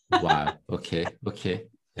 Wow. Okay. Okay.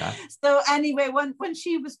 Yeah. So anyway, when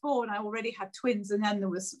she was born, I already had twins, and then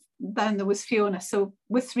there was Fiona. So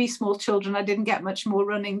with 3 small children, I didn't get much more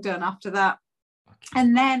running done after that. Okay.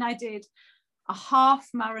 And then I did a half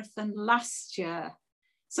marathon last year.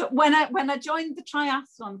 So when I joined the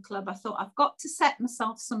triathlon club, I thought I've got to set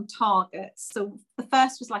myself some targets. So the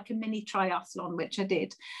first was like a mini triathlon, which I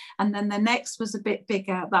did. And then the next was a bit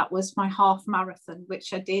bigger. That was my half marathon,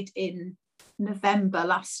 which I did in November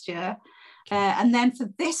last year. And then for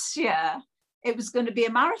this year, it was going to be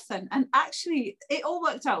a marathon. And actually, it all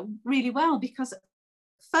worked out really well, because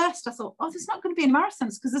first I thought, oh, there's not going to be any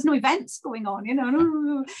marathons because there's no events going on, you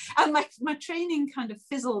know. And my training kind of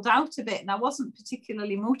fizzled out a bit and I wasn't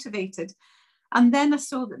particularly motivated. And then I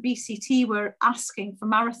saw that BCT were asking for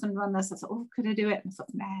marathon runners. I thought, oh, could I do it? And I thought,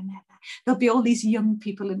 nah. There'll be all these young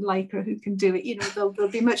people in Lycra who can do it. You know,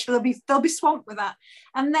 they'll be swamped with that.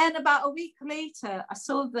 And then about a week later, I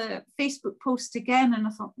saw the Facebook post again, and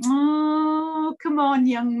I thought, oh, come on,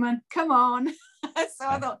 Youngman, come on. So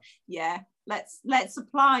I thought, yeah, let's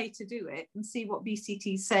apply to do it and see what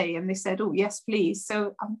BCT say. And they said, oh, yes, please.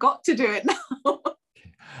 So I've got to do it now.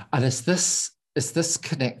 Okay. And is this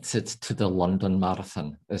connected to the London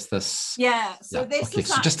Marathon? Is this? Yeah. So this okay. is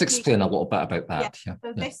So just explain a little bit about that. Yeah.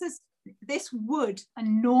 So this would,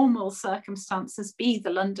 in normal circumstances, be the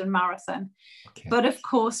London Marathon. Okay. But of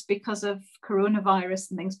course, because of coronavirus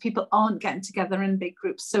and things, people aren't getting together in big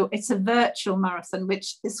groups. So it's a virtual marathon,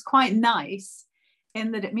 which is quite nice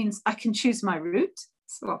in that it means I can choose my route.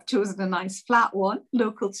 So I've chosen a nice flat one,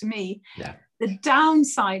 local to me. Yeah. The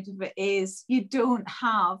downside of it is you don't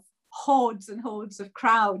have hordes and hordes of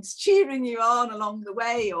crowds cheering you on along the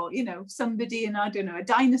way, or, you know, somebody in, I don't know, a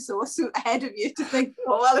dinosaur suit ahead of you to think,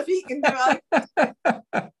 oh, well, if he can do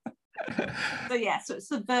it. So yeah, so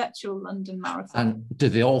it's a virtual London Marathon. And do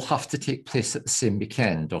they all have to take place at the same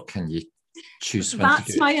weekend, or can you choose when That's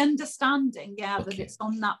to do my it? understanding, yeah, okay. That it's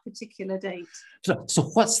on that particular date. So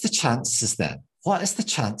what's the chances then? What is the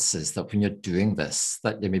chances that when you're doing this,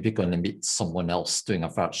 that you're maybe going to meet someone else doing a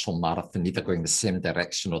virtual marathon, either going the same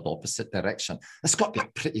direction or the opposite direction? It's got to be a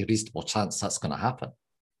pretty reasonable chance that's going to happen.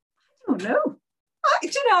 I don't know. You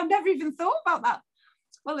know, I've never even thought about that.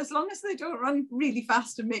 Well, as long as they don't run really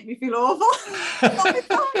fast and make me feel awful, that'll be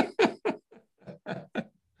fine.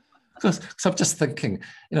 Because I'm just thinking,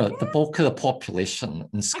 you know, the bulk of the population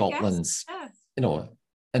in Scotland's, you know,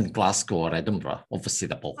 in Glasgow or Edinburgh. Obviously,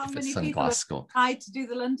 the bulk of it's in Glasgow. Tried to do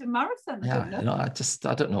the London Marathon. Yeah, you know, I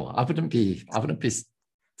don't know. I wouldn't be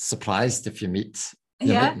surprised if you meet.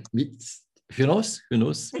 Meet. Who knows? Who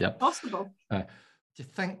knows? It's possible. Do you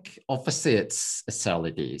think? Obviously, it's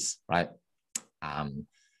early days, right?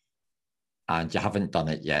 And you haven't done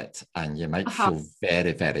it yet, and you might feel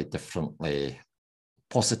very, very differently,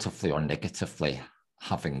 positively or negatively,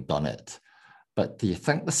 having done it. But do you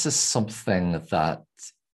think this is something that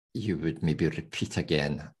you would maybe repeat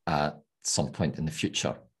again at some point in the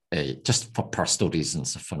future, just for personal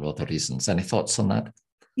reasons or for other reasons? Any thoughts on that?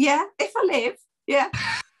 Yeah, if I live, yeah.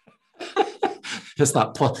 Is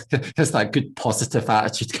that good positive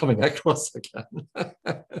attitude coming across again?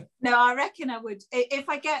 No, I reckon I would, if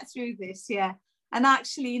I get through this, yeah. And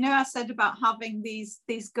actually, you know, I said about having these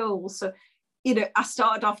goals. So, you know, I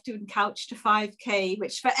started off doing Couch to 5K,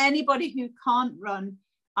 which for anybody who can't run,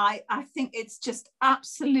 I think it's just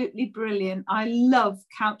absolutely brilliant. I love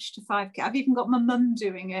Couch to 5K. I've even got my mum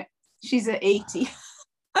doing it. She's at 80.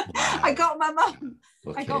 Wow. I got my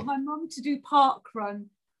mum to do park run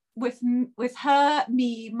with her,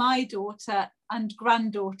 me, my daughter and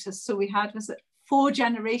granddaughter. So we had, 4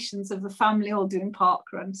 generations of the family all doing park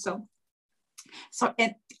run. So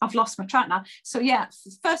I've lost my track now. So yeah,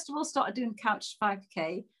 first of all, started doing Couch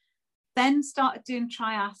 5K, then started doing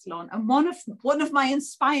triathlon. And one of my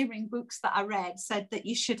inspiring books that I read said that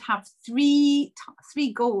you should have three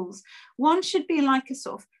goals. One should be like a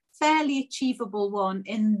sort of fairly achievable one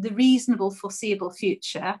in the reasonable foreseeable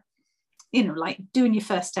future, you know, like doing your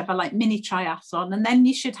first ever like mini triathlon. And then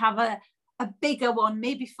you should have a bigger one,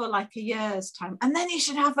 maybe for like a year's time. And then you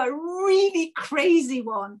should have a really crazy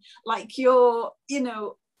one, like your, you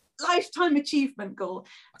know, lifetime achievement goal.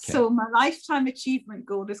 Okay. So my lifetime achievement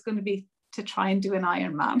goal is going to be to try and do an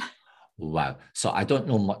Ironman. Wow. So I don't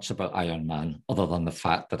know much about Ironman other than the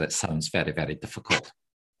fact that it sounds very, very difficult.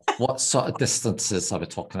 What sort of distances are we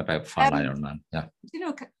talking about for an Ironman? Yeah. You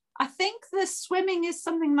know, I think the swimming is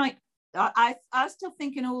something like, I still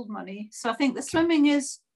think in old money. So I think the swimming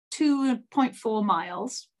is 2.4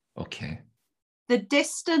 miles. Okay. The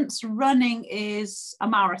distance running is a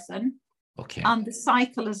marathon. Okay. And the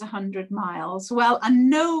cycle is 100 miles. Well, I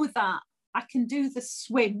know that I can do the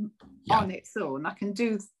swim on its own. I can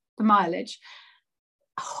do the mileage.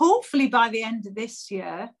 Hopefully by the end of this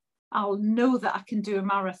year, I'll know that I can do a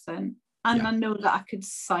marathon, and I know that I could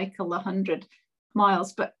cycle 100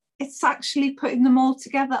 miles, but it's actually putting them all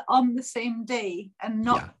together on the same day and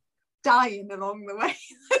not dying along the way.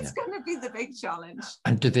 That's going to be the big challenge.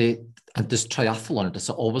 And does triathlon, does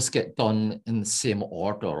it always get done in the same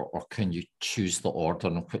order, or can you choose the order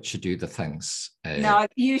in which you do the things? No,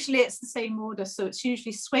 usually it's the same order. So it's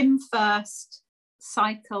usually swim first,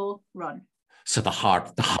 cycle, run. So the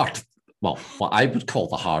hard, well, what I would call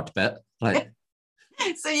the hard bit, right?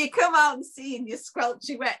 So you come out and see in your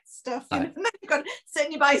squelchy wet stuff, you know, and then you've got to sit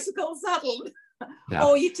in your bicycle saddle,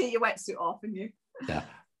 or you take your wetsuit off and you. Yeah.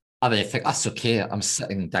 And I think that's okay. I'm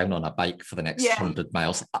sitting down on a bike for the next 100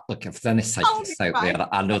 miles. Look, if there's any cyclists out there,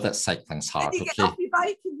 I know that cycling's hard. You get off your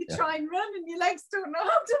bike and you try and run, and your legs don't know how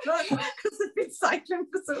to run because they've been cycling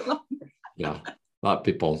for so long. Yeah, that'd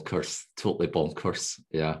be bonkers. Totally bonkers.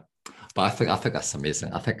 Yeah. But I think that's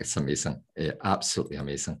amazing. I think it's amazing. Absolutely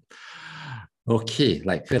amazing. Okay,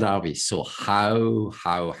 like where are we? So how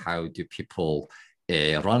do people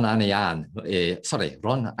run Annie Ann?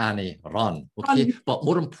 Run Annie run. Okay, but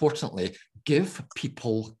more importantly, give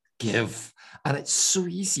people give, and it's so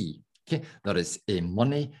easy. Okay, there is a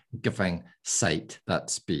money giving site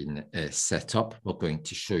that's been set up. We're going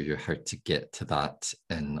to show you how to get to that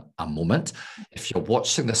in a moment. If you're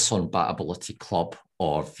watching this on Batability Club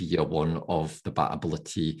or via one of the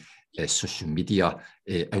Batability social media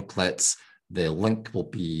outlets, the link will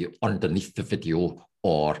be underneath the video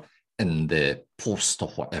or in the post or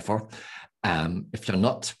whatever. If you're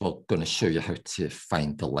not, we're going to show you how to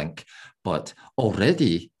find the link. But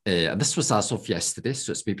already, and this was as of yesterday,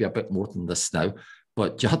 so it's maybe a bit more than this now,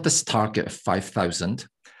 but you had this target of 5,000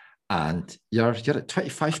 and you're at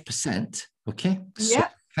 25%, okay? Yeah. So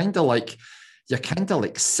you're kind of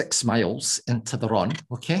like 6 miles into the run,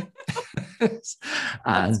 okay?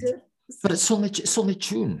 But it's only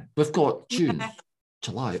June. We've got June,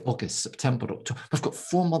 July, August, September, October. We've got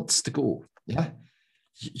 4 months to go. Yeah,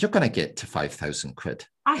 you're going to get to 5,000 quid.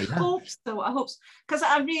 I hope so. Because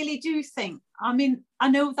I really do think. I mean, I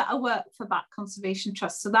know that I work for Bat Conservation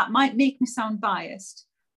Trust, so that might make me sound biased.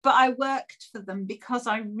 But I worked for them because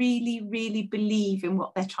I really, really believe in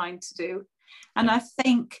what they're trying to do, and I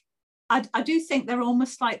think. I do think they're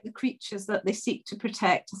almost like the creatures that they seek to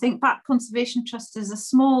protect. I think Bat Conservation Trust is a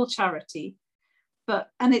small charity,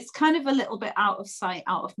 and it's kind of a little bit out of sight,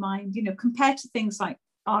 out of mind, you know, compared to things like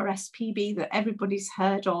RSPB that everybody's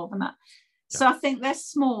heard of and that. Yeah. So I think they're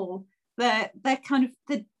small. They're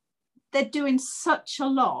doing such a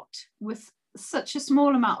lot with such a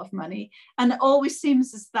small amount of money, and it always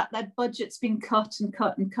seems as that their budget's been cut and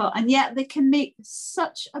cut and cut, and yet they can make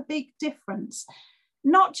such a big difference.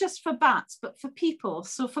 Not just for bats, but for people.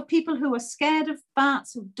 So for people who are scared of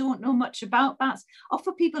bats, who don't know much about bats, or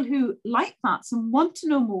for people who like bats and want to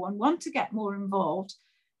know more and want to get more involved,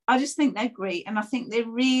 I just think they're great. And I think they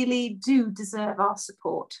really do deserve our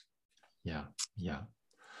support. Yeah, yeah.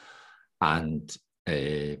 And,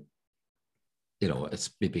 you know, it's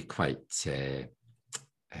maybe quite, how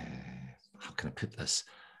can I put this?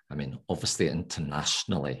 I mean, obviously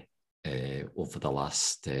internationally, over the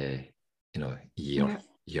last, year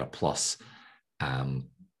plus, you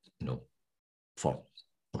know, for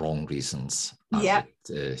wrong reasons, I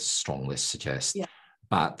would strongly suggest. Yeah.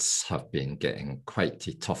 Bats have been getting quite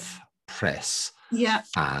a tough press. Yeah.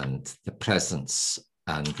 And the presence,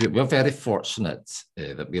 and we're very fortunate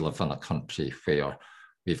that we live in a country where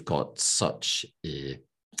we've got such a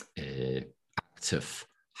active,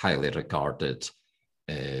 highly regarded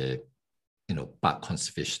Bat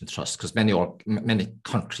Conservation Trust, because many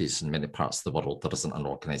countries in many parts of the world, there isn't an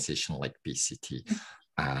organization like BCT.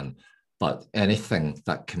 But anything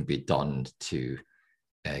that can be done to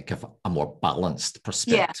give a more balanced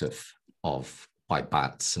perspective of why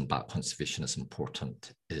bats and bat conservation is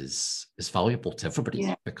important is valuable to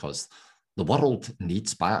everybody, because the world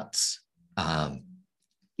needs bats. The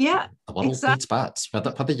world needs bats,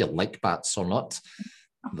 whether you like bats or not.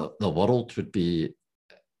 The world would be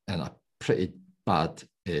in a pretty bad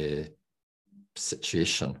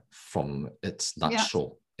situation from its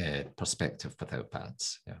natural perspective without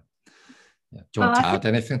bats. Yeah. Yeah. Do you want to add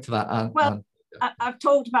anything to that, Anne? Well, I've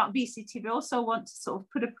talked about BCT, but also want to sort of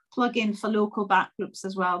put a plug in for local back groups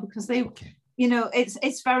as well, because they, you know,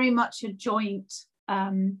 it's very much a joint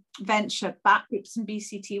venture, back groups and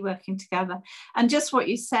BCT working together. And just what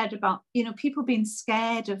you said about, you know, people being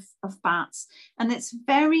scared of bats. And it's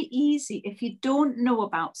very easy, if you don't know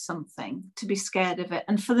about something, to be scared of it,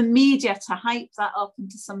 and for the media to hype that up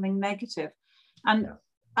into something negative.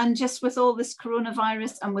 And just with all this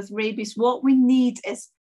coronavirus and with rabies, what we need is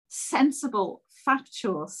sensible,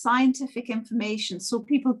 factual, scientific information, so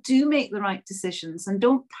people do make the right decisions and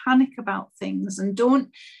don't panic about things and don't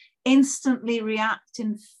instantly react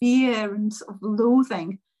in fear and sort of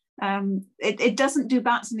loathing. It doesn't do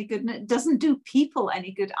bats any good, and it doesn't do people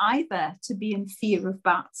any good either to be in fear of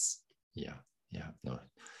bats. No,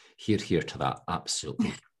 here to that.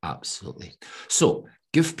 Absolutely. So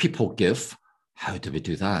give. How do we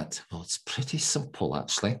do that? Well, it's pretty simple,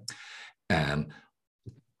 actually.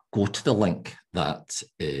 Go to the link that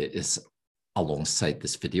is alongside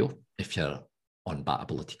this video if you're on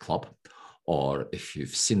Batability Club, or if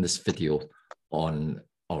you've seen this video on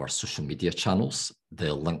our social media channels,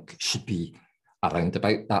 the link should be around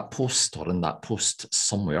about that post or in that post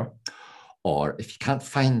somewhere. Or if you can't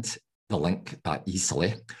find the link that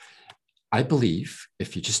easily, I believe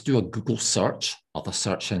if you just do a Google search, other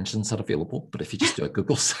search engines are available, but if you just do a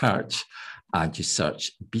Google search and you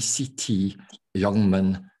search BCT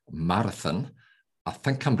Youngman Marathon, I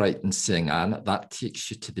think I'm right in saying, Anne, that takes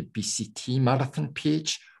you to the BCT Marathon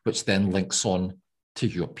page, which then links on to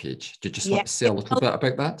your page. Do you just want to say a little bit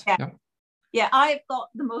about that? Yeah, I've got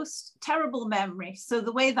the most terrible memory. So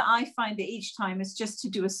the way that I find it each time is just to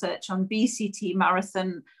do a search on BCT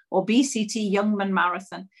Marathon or BCT Youngman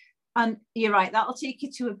Marathon. And you're right, that'll take you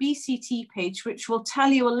to a BCT page, which will tell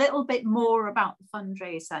you a little bit more about the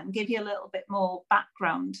fundraiser and give you a little bit more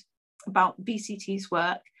background about BCT's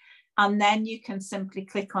work. And then you can simply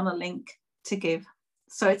click on a link to give.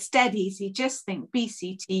 So it's dead easy. Just think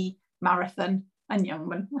BCT, Marathon and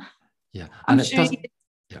Youngman. Yeah. And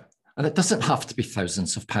it doesn't have to be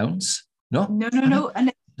thousands of pounds. No.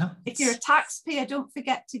 And if you're a taxpayer, don't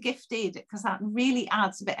forget to gift aid it, because that really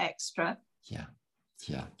adds a bit extra. Yeah.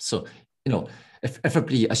 So, you know, if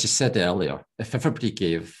everybody, as you said earlier, if everybody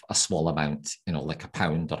gave a small amount, you know, like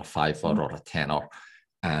 £1 or a £5 or a tenner,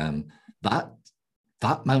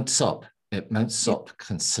 that mounts up. It mounts up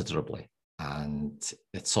considerably, and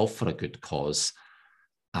it's all for a good cause,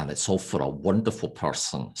 and it's all for a wonderful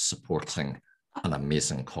person supporting an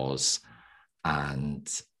amazing cause.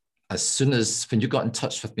 And as soon as, when you got in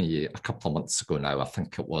touch with me a couple of months ago now, I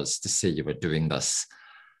think it was, to say you were doing this,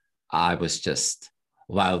 I was just,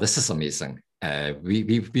 wow, this is amazing.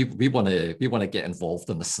 We want to get involved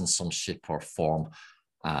in this in some shape or form,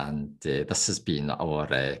 and this has been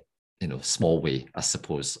our small way, I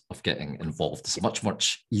suppose, of getting involved. It's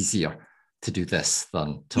much easier to do this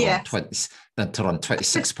than to run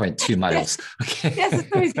 26.2 miles. Okay. Yes,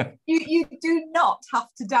 you do not have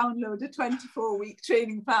to download a 24-week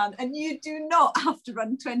training plan, and you do not have to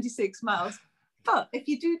run 26 miles. But if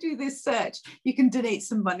you do this search, you can donate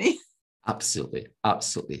some money. Absolutely.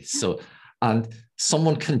 So, and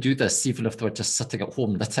someone can do this even if they're just sitting at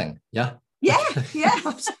home knitting. Yeah.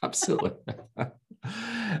 Absolutely.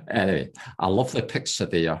 Anyway, I love the picture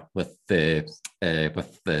there with the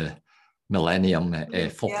Millennium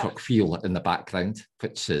Falkirk wheel in the background,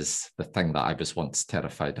 which is the thing that I was once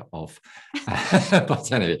terrified of.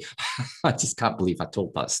 But anyway, I just can't believe I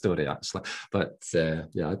told that story, actually. But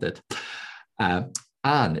yeah, I did.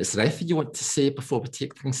 Anne, is there anything you want to say before we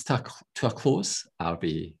take things to a close?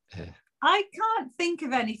 I can't think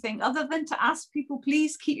of anything other than to ask people,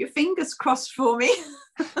 please keep your fingers crossed for me.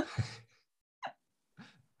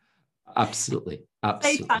 Absolutely.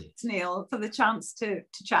 Say thanks, Neil, for the chance to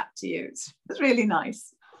chat to you. It's really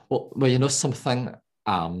nice. Well, you know something?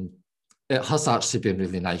 It has actually been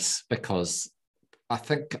really nice, because I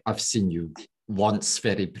think I've seen you once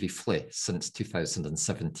very briefly since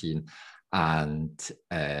 2017, and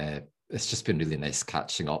it's just been really nice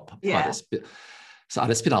catching up. Yeah.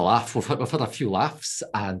 It's been a laugh. We've had a few laughs,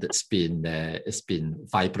 and it's been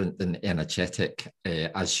vibrant and energetic,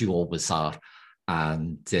 as you always are.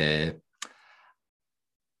 And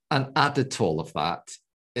added to all of that,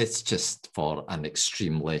 it's just for an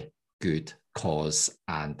extremely good cause,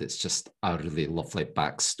 and it's just a really lovely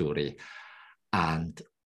backstory. And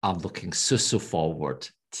I'm looking so forward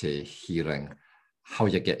to hearing how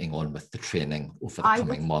you're getting on with the training over the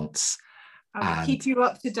coming months. I'll keep you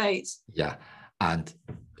up to date. Yeah, and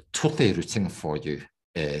totally rooting for you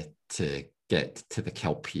to get to the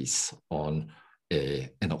Kelpies on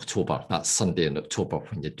in October. That's Sunday in October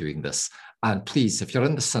when you're doing this. And please, if you're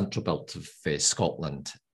in the central belt of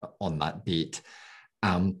Scotland on that date,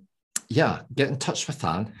 get in touch with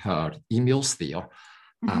Anne. Her email's there,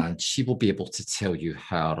 and she will be able to tell you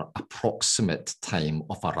her approximate time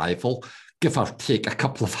of arrival, give or take a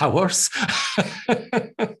couple of hours.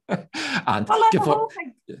 And I'm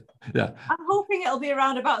hoping it'll be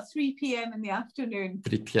around about 3 p.m. in the afternoon.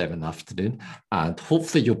 3 p.m. in the afternoon. And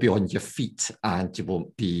hopefully you'll be on your feet and you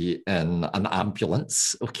won't be in an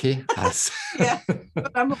ambulance, okay? Yeah,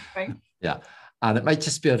 but I'm hoping. Yeah. And it might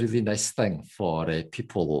just be a really nice thing for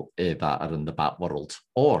people that are in the bat world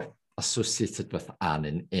or associated with Anne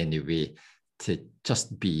in any way to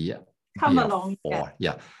just come along.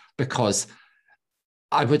 Yeah, because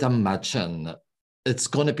I would imagine it's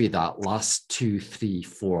going to be that last 2, 3,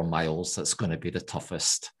 4 miles that's going to be the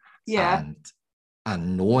toughest. Yeah.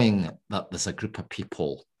 And knowing that there's a group of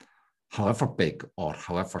people, however big or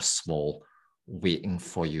however small, waiting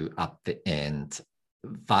for you at the end,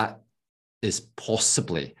 that is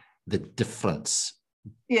possibly the difference.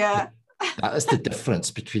 Yeah. That is the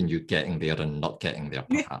difference between you getting there and not getting there,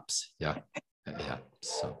 perhaps. Yeah.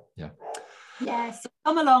 So, yeah. Yeah, so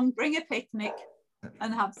come along, bring a picnic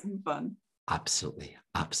and have some fun. Absolutely.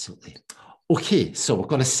 Okay, so we're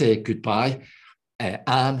going to say goodbye.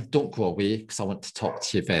 Anne, don't go away because I want to talk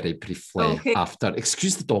to you very briefly after.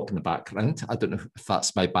 Excuse the dog in the background. I don't know if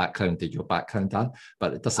that's my background or your background, Anne,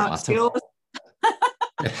 but it doesn't matter.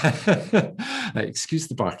 Excuse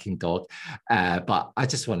the barking dog. But I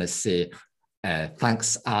just want to say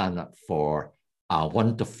thanks, Anne, for a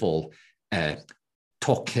wonderful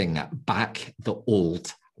talking back the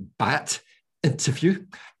old bat interview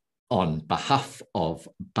on behalf of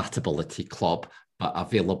Batability Club, but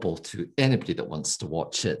available to anybody that wants to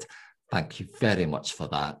watch it. Thank you very much for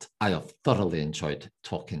that. I have thoroughly enjoyed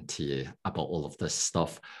talking to you about all of this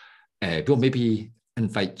stuff. We'll maybe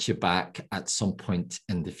invite you back at some point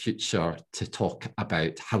in the future to talk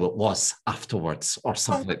about how it was afterwards or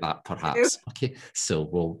something like that, perhaps. Okay, so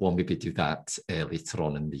we'll maybe do that later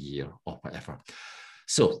on in the year or whatever.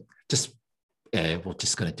 So we're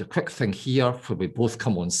just going to do a quick thing here where we both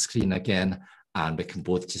come on screen again and we can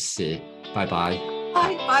both just say bye-bye.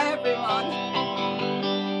 Bye, everyone.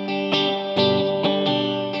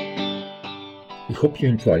 We hope you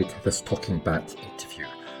enjoyed this Talking Bat interview,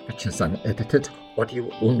 which is an edited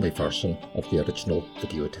audio-only version of the original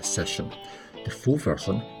videoed session. The full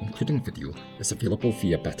version, including video, is available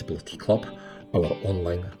via Batability Club, our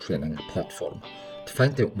online training platform. To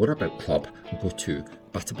find out more about Club, go to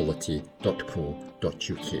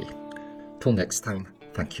batability.co.uk. Till next time,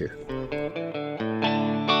 thank you.